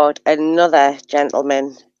 we've got another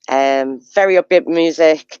gentleman. Very upbeat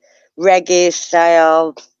music, reggae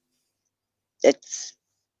style.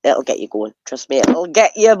 It'll get you going. Trust me, it'll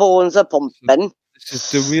get your bones a pumping. This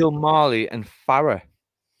is The Real Marley and Farrah.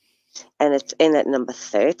 And it's in at number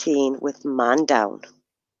 13 with Man Down.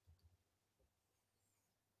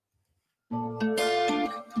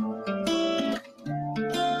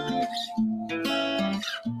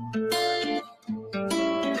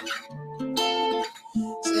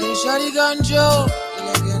 Shawty gon' Joe,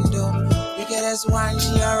 legendo. We get as one,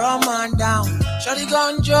 she a run man down. Shawty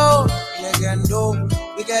gon' Joe, legendo.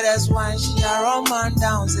 We get as one, she a run man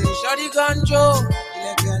down. Say Shawty gon' Joe,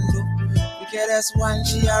 legendo. We get as one,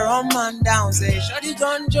 she a run man down. Say Shawty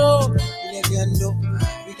gon' Joe, legendo.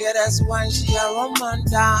 We get as one, she a run man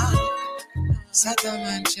down.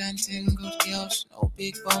 Settlement chanting, good girls, no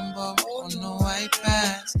big bumbo, oh no white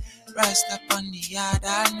pass. Rest up on the yard,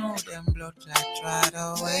 I know them blood clot tried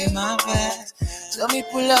away my vest. So me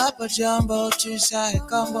pull up a jumbo, two-side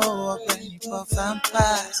combo, up and you puff and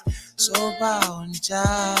pass. So bound,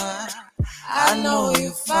 I know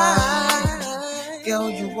you fine. Girl,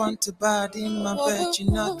 you want to body, my bet you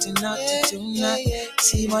nothing tonight.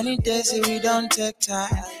 See money days, say we don't take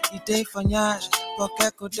time. You take for nyash,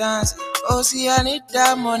 pocket go dance. Oh, see, I need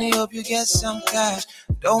that money, hope you get some cash.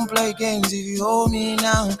 Don't play games if you owe me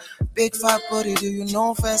now. Big fat body, do you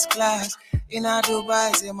know first class? In a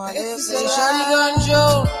Dubai, say my lips, say Shawty gon'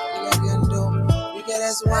 Joe, legendo. We get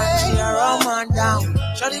as one, she a run man down.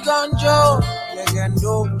 Shawty gon' Joe,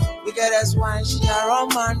 legendo. We get as one, she a run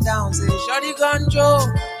man down. Say Shawty gon' Joe,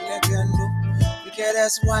 legendo. We get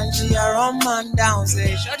as one, she a run man down.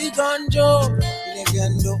 Say Shawty gon' Joe,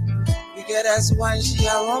 legendo. We get as one, she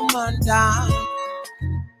a run man down.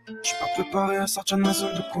 J'suis pas préparé à sortir de ma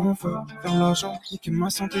zone de confort. Faire l'argent, niquer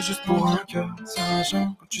ma santé juste pour un cœur. C'est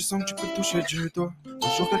rageant quand tu sens que tu peux toucher du doigt. Un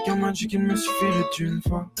jour quelqu'un m'a dit qu'il me suffirait d'une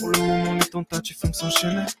fois. Pour le moment les tentatives vont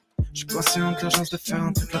s'enchaîner. J'suis passé entre l'agence de faire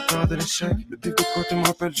un truc, la peur de l'échec. Le big de côté me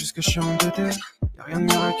rappelle juste que j'suis endetté. Y'a rien de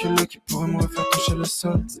miraculeux qui pourrait me refaire toucher le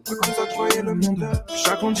sol. C'est pas comme ça que je voyais le monde. Plus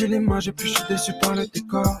j'agrandis l'image et plus je suis déçu par le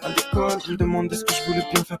décor. À l'école, on me demandait ce que je voulais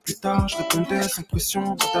bien faire plus tard. Je répondais sans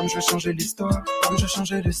pression, madame je vais changer l'histoire. Comme je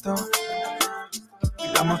changeais l'histoire,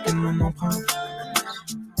 il a marqué de mon empreinte.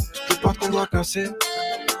 Toutes les portes qu'on doit casser,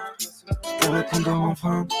 toutes les règles qu'on doit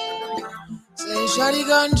enfreindre. Say Shawty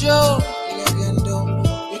gon' Joe, legendo.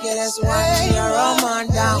 We get as one, she a run man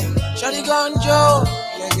down. Shawty gon' Joe,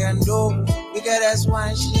 legendo. We get as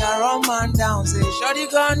one, she a run man down. Say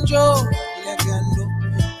Shawty gon' Joe, legendo.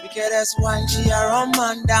 We get as one, she a run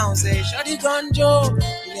man down. Say Shawty gon' Joe,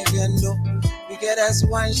 legendo. We wickedest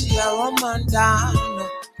one, she a woman down.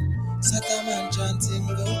 Second man chanting,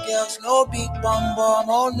 good girls, no big bum bum,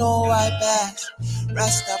 oh no white pass.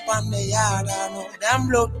 Rest up on the yard, I know them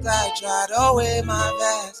blood guy tried away my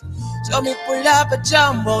vest. So me pull up a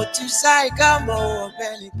jumbo, two side combo, a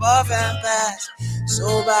penny puff and pass.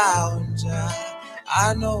 So bound,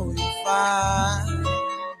 I know you fine.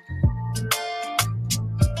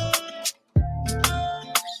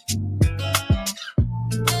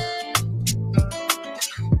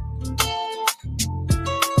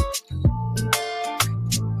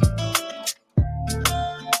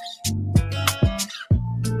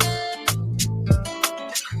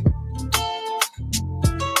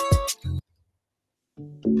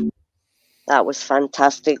 That was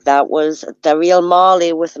fantastic. That was Daryl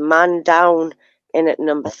Marley with Man Down in at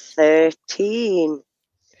number 13.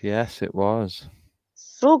 Yes, it was.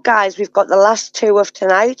 So, guys, we've got the last two of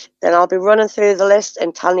tonight. Then I'll be running through the list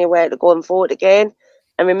and telling you where to go and vote again.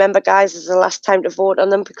 And remember, guys, it's the last time to vote on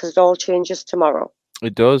them because it all changes tomorrow.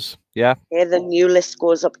 It does, yeah. Okay, the new list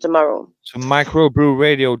goes up tomorrow. So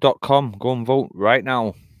microbrewradio.com. Go and vote right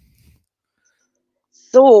now.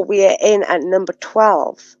 So we are in at number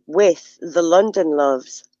 12 with the London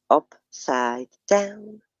Loves, Upside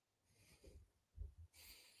Down.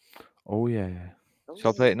 Oh, yeah.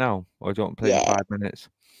 Shall I play it now? Or do you want to play it in 5 minutes?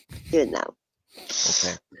 Do it now.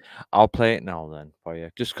 Okay. I'll play it now then for you.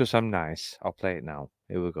 Just because I'm nice. I'll play it now.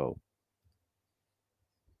 Here we go.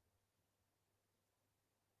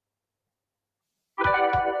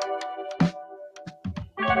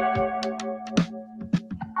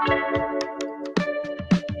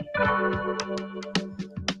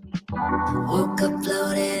 Woke up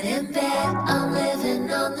floating in bed, I'm living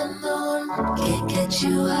on the moon. Can't get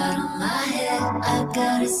you out of my head, I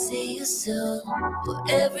gotta see you soon. But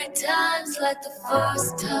every time's like the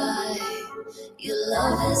first time. Your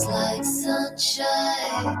love is like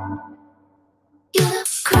sunshine. You're the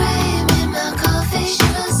cream in my coffee,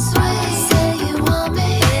 sugar sweet. Say you want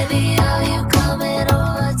me, baby, are you coming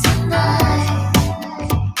over tonight?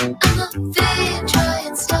 I'm a fiend, try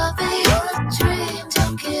and stop it. You're a dream,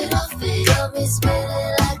 don't get off me. Got me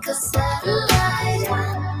spinning like a satellite,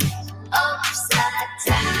 upside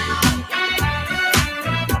down.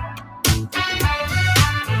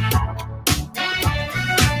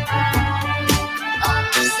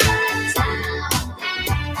 Upside down.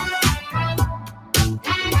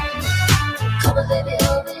 Come on, baby,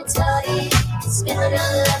 hold me tight. Spinning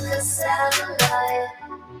out like a satellite.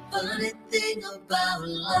 Funny thing about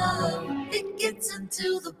love, it gets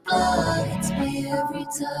into the blood. It's me every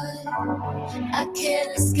time. I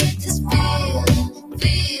can't escape this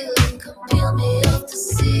feeling. Come peel me off the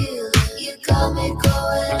ceiling. You got me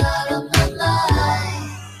going out of my mind.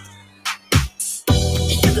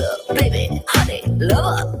 Sugar, baby, honey,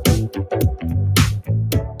 lover.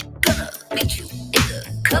 Gonna meet you in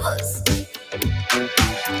the covers.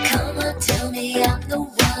 Come on, tell me I'm the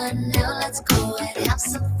one. Now let's go and have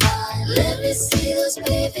some fun. Let me see those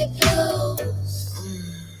baby blues.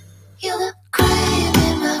 You're the cream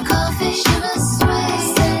in my coffee, sugar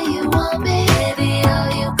sweet. Say you want me, baby,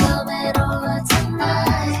 are you coming over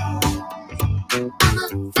tonight? I'm a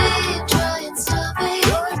fiend, try and stop it.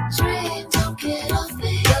 You're a dream, don't get off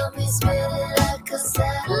me. Got me spinning like a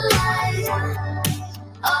satellite,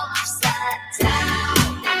 upside down.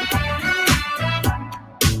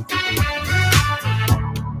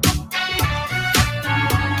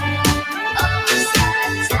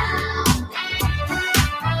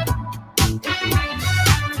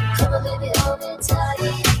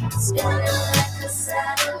 Spinning like a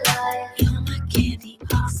satellite. You're my candy,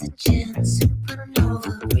 oxygen,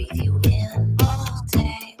 supernova. Breathe you in all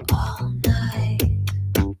day, all night.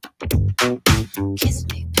 Kiss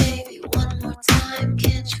me, baby, one more time.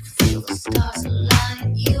 Can't you feel the stars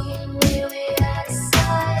align? You really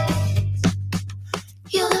excite.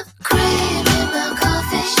 You're the cream in my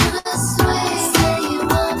coffee, sugar sweet. Say you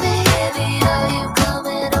want me, baby, are you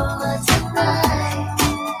coming over tonight?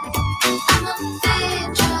 I'm a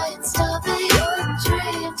fiend, try and stop it. You're a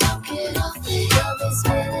dream, don't get off me. Got me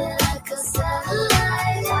spinning like a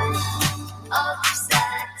satellite,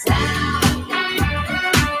 upside down.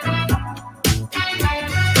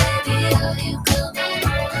 Baby, are you coming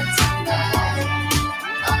over tonight?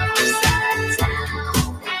 Upside down.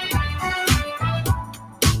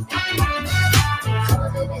 Come on,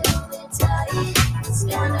 baby, hold me tight.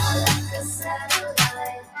 Spinning like a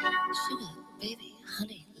satellite. Sugar, baby,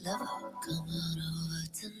 honey, lover, come on over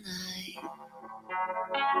tonight.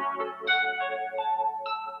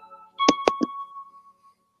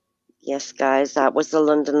 Yes, guys, that was the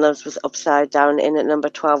London Loves with Upside Down in at number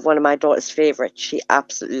 12. One of my daughter's favourites. She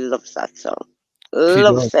absolutely loves that song.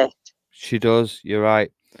 Loves it. She does. You're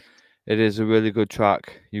right. It is a really good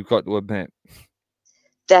track. You've got to admit.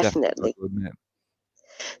 Definitely. To admit.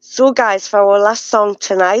 So, guys, for our last song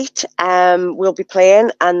tonight, we'll be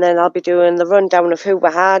playing, and then I'll be doing the rundown of who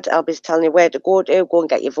we had. I'll be telling you where to go and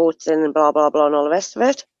get your votes in, and blah, blah, blah, and all the rest of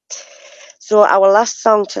it. So, our last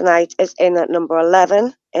song tonight is in at number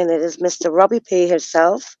 11, and it is Mr. Robbie P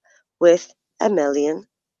himself with A Million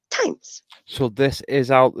Times. So, this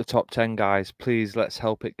is out the top 10, guys. Please, let's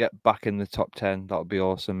help it get back in the top 10. That would be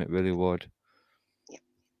awesome. It really would.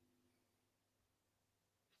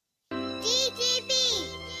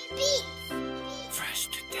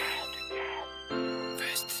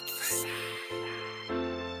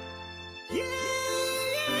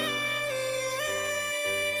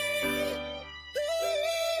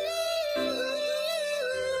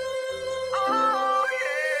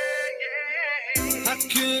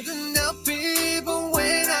 Couldn't help it, but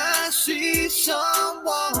when I see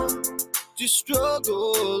someone just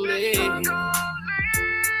struggling,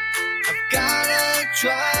 I've gotta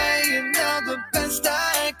try and do the best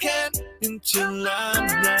I can until I'm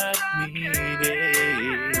not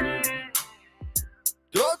needed.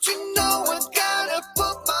 Don't you know I gotta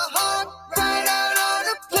put my heart right out on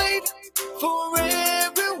a plate for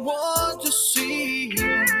everyone to see?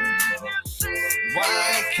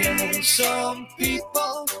 Why can't some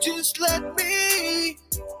people just let me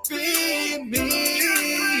be me?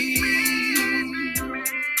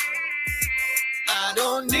 I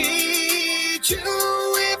don't need you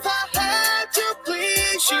if I had to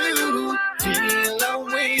please you. Feel I'm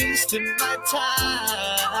wasting my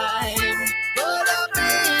time, but I'm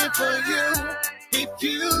here for you if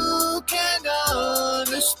you can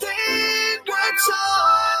understand what's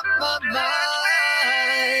on my mind.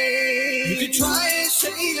 You can try and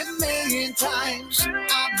say a million times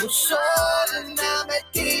I'm the soul and I'm a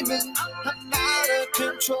demon, I'm out of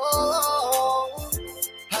control.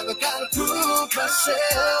 Have I gotta prove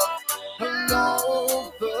myself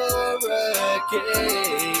all over again?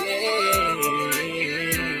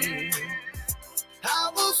 I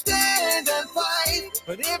will stand and fight,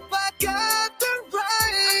 but if I got the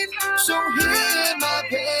right, so hear my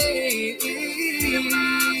pain.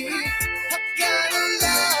 I got a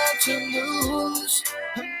lot to lose,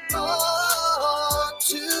 more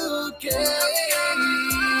to gain.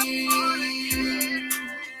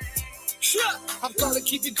 I've got to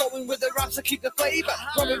keep you going with the raps to keep the flavor.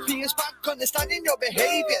 Robin P is back, understanding your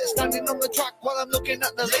behavior. Standing on the track while I'm looking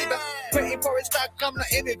at the labor. Waiting for it stack, I'm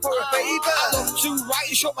not in it for a favor. I love to write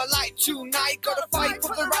and show my light tonight. Gotta fight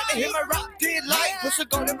for the right to hear my rap dear light. Plus I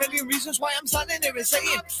got a million reasons why I'm standing here and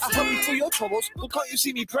saying I help you through your troubles, but can't you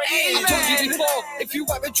see me praying? I told you before, if you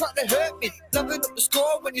ever tried to hurt me, leveling up the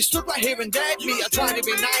score when you stood right here and dared me. I try to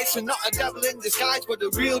be nice and not a devil in disguise, but a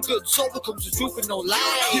real good soul that comes to truth and no lies.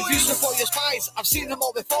 If you support your spies, I've seen them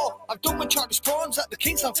all before. I've done my Charlie prawns at the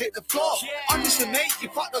Kings, I'll take the floor. Honestly, mate, you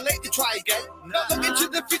fought the late to try again. Look into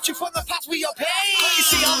the future from the past with your pain. You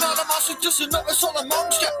see, I'm not a monster, just another sort of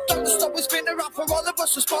monster. Don't stop with spinning around for all of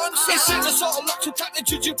us to sponsor. It's in the sort of luck to time to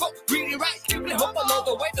judge you, but really right. Keep it home along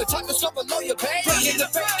the way, no time to stop below your pain. Breaking the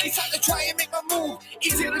fake, it's time to try and make my move.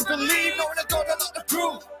 Easy to believe, knowing I got a lot to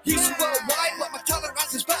prove. Used to worldwide, but my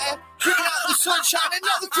tolerance is better. Bringing out the sunshine and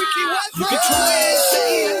not the freaky weather. You can try and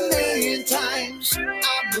say a million times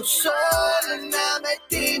I'm the soul and I'm a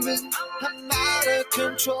demon, I'm out of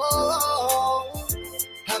control.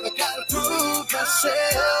 Have I gotta prove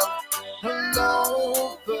myself all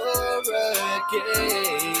over again?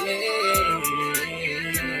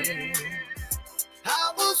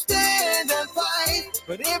 I will stand and fight,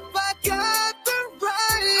 but if I got the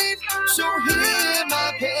right, so hear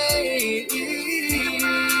my pain.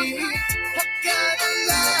 I got a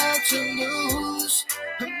lot to lose,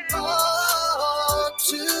 more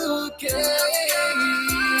to gain.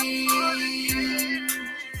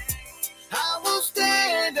 I will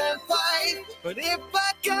stand and fight, but if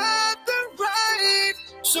I got the right,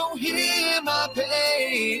 so hear my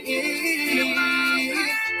pain.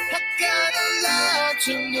 I got a lot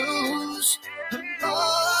to lose,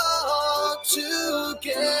 more to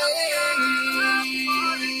gain.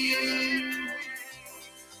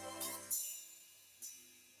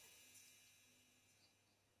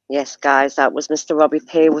 Yes, guys, that was Mr. Robbie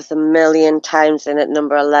P with A Million Times in at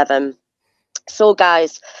number 11. So,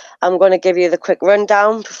 guys, I'm going to give you the quick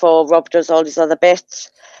rundown before Rob does all these other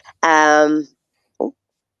bits. Oh,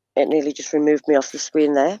 it nearly just removed me off the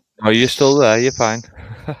screen there. Oh, you're still there. You're fine.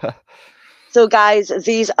 So, guys,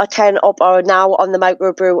 these are 10 up or now on the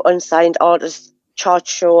Microbrew Unsigned Artist Chart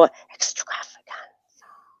Show Extravaganza.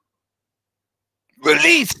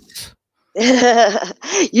 Release!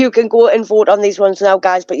 You can go and vote on these ones now,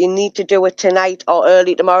 guys, but you need to do it tonight or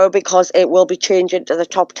early tomorrow because it will be changing to the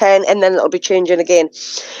top 10 and then it'll be changing again.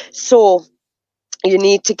 So you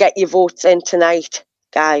need to get your votes in tonight,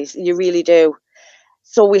 guys. You really do.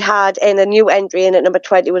 So we had in a new entry in at number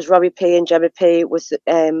 20 was Robbie P and Gemma P with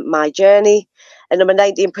My Journey. At number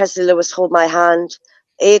 19, Presley Lewis, Hold My Hand.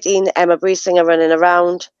 18, Emma Briesinger, Running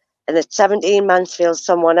Around. And at 17, Mansfield,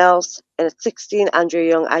 Someone Else. And at 16, Andrew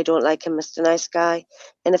Young, I Don't Like Him, Mr. Nice Guy.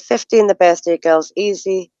 And at 15, The Birthday Girls,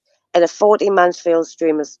 Easy. And at 14, Mansfield's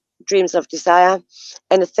Dreams of Desire.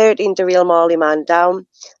 And at 13, The Real Marley Man, Down.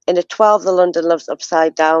 And at 12, The London Loves,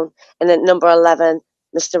 Upside Down. And at number 11,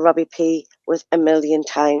 Mr. Robbie P with A Million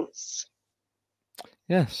Times.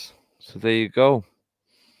 Yes, so there you go.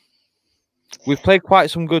 We've played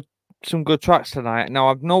quite some good tracks tonight. Now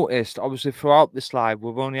I've noticed, obviously, throughout this live,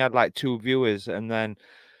 we've only had like 2 viewers, and then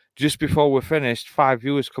just before we're finished, 5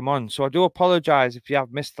 viewers come on. So I do apologize if you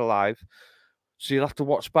have missed the live. So you'll have to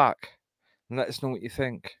watch back and let us know what you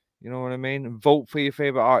think. You know what I mean? And vote for your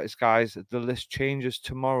favorite artist, guys. The list changes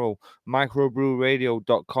tomorrow.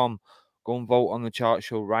 Microbrewradio.com. Go and vote on the chart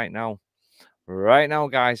show right now. Right now,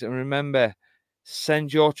 guys. And remember,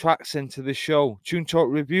 send your tracks into the show.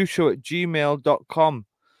 TuneTalkReviewShow@gmail.com.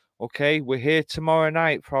 Okay, we're here tomorrow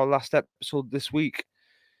night for our last episode this week.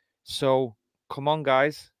 So come on,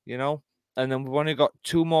 guys, you know. And then we've only got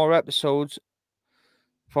 2 more episodes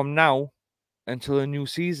from now until a new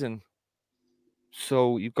season.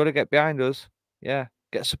 So you've got to get behind us. Yeah,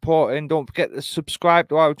 get support in. Don't forget to subscribe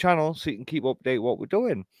to our channel so you can keep update what we're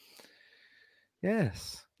doing.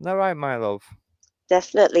 Yes. Isn't that right, my love?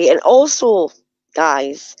 Definitely. And also,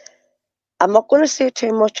 guys, I'm not going to say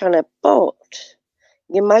too much on it, but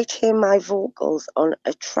you might hear my vocals on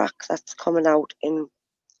a track that's coming out in,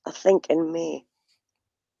 I think, in May.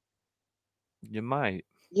 You might.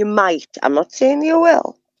 You might. I'm not saying you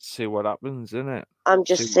will. See what happens, innit? I'm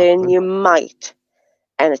just saying you might.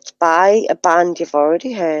 And it's by a band you've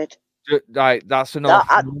already heard. Right, that's enough.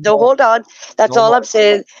 No, hold on. That's all I'm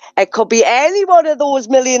saying. It could be any one of those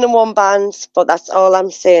 1,000,001 bands, but that's all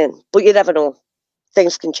I'm saying. But you never know.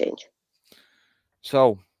 Things can change.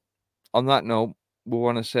 So, on that note, we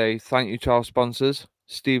want to say thank you to our sponsors,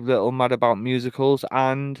 Steve Little, Mad About Musicals,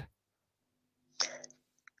 and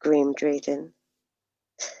Graham Drayton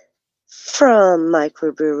from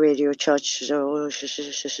Microbrew Radio Church Show.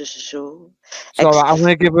 So I'm going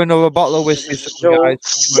to give her another bottle of whiskey. Guys. Don't worry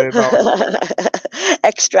about it.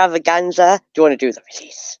 Extravaganza. Do you want to do the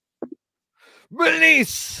release?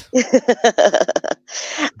 Release!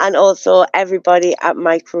 And also everybody at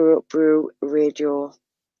Microbrew Radio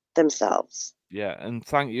themselves. Yeah, and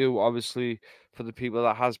thank you, obviously, for the people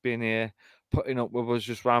that has been here, putting up with us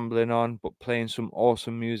just rambling on, but playing some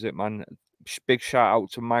awesome music, man. Big shout out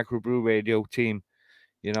to Microbrew Radio team.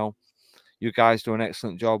 You know, you guys do an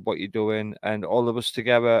excellent job what you're doing, and all of us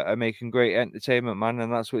together are making great entertainment, man,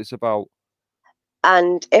 and that's what it's about.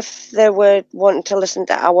 And if they were wanting to listen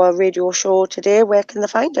to our radio show today, where can they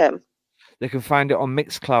find them? They can find it on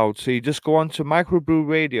Mixcloud. So you just go on to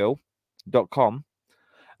microbrewradio.com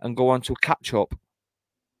and go on to Catch Up.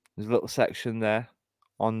 There's a little section there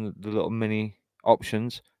on the little mini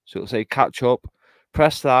options. So it'll say Catch Up.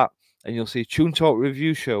 Press that, and you'll see Tune Talk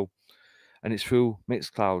Review Show. And it's through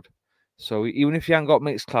Mixcloud. So even if you haven't got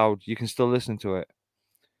Mixcloud, you can still listen to it.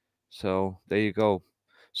 So there you go.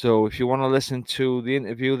 So if you want to listen to the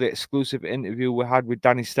interview, the exclusive interview we had with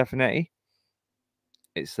Danny Stefanetti,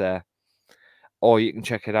 it's there. Or you can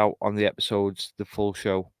check it out on the episodes, the full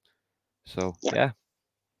show. So, yeah.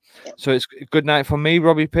 So it's good night from me,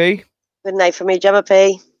 Robbie P. Good night from me, Gemma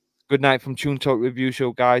P. Good night from Tune Talk Review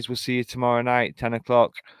Show, guys. We'll see you tomorrow night, 10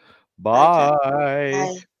 o'clock. Bye.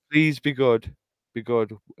 Bye. Please be good. Be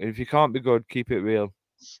good. If you can't be good, keep it real.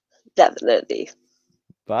 Definitely.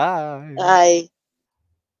 Bye. Bye.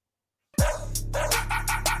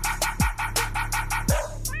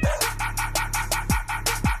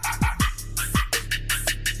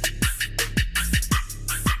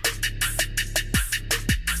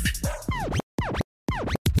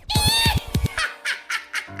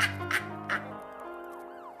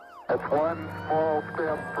 It's one small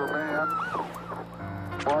step for man,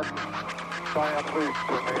 one giant leap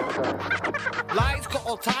for mankind. Lights got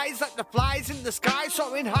all ties like the flies in the sky,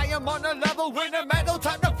 soaring high, I'm on a level with a medal,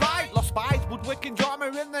 time to fly. Lost spies, woodwicking drama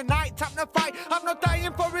in the night, time to fight. I'm not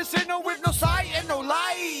dying for a sinner with no sight and no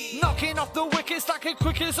light. Knocking off the wickets like a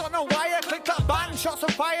quickest on a wire. Click that band, shots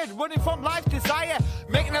are fired, running from life desire.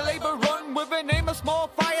 Making a labor run with an aim of small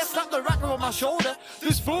fire. Slap the rattler on my shoulder,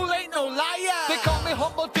 this fool ain't no liar. They call me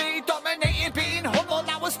Humble D, dominating, being humble.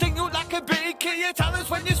 I will sting you like a bee, kill your talents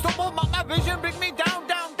when you stumble. Mark my vision, bring me down,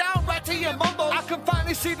 down, down, right to your mumble. I can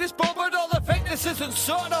finally see this ball, but all the fakeness isn't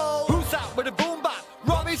subtle. Who's that with a boom bap?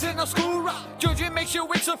 Robbie's in a school rap. Judging makes you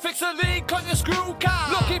whistle, fix a leak on your screw cap.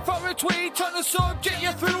 Looking for a tweet on the subject,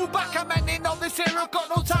 you threw back. I'm ending on this here, I've got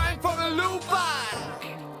no time.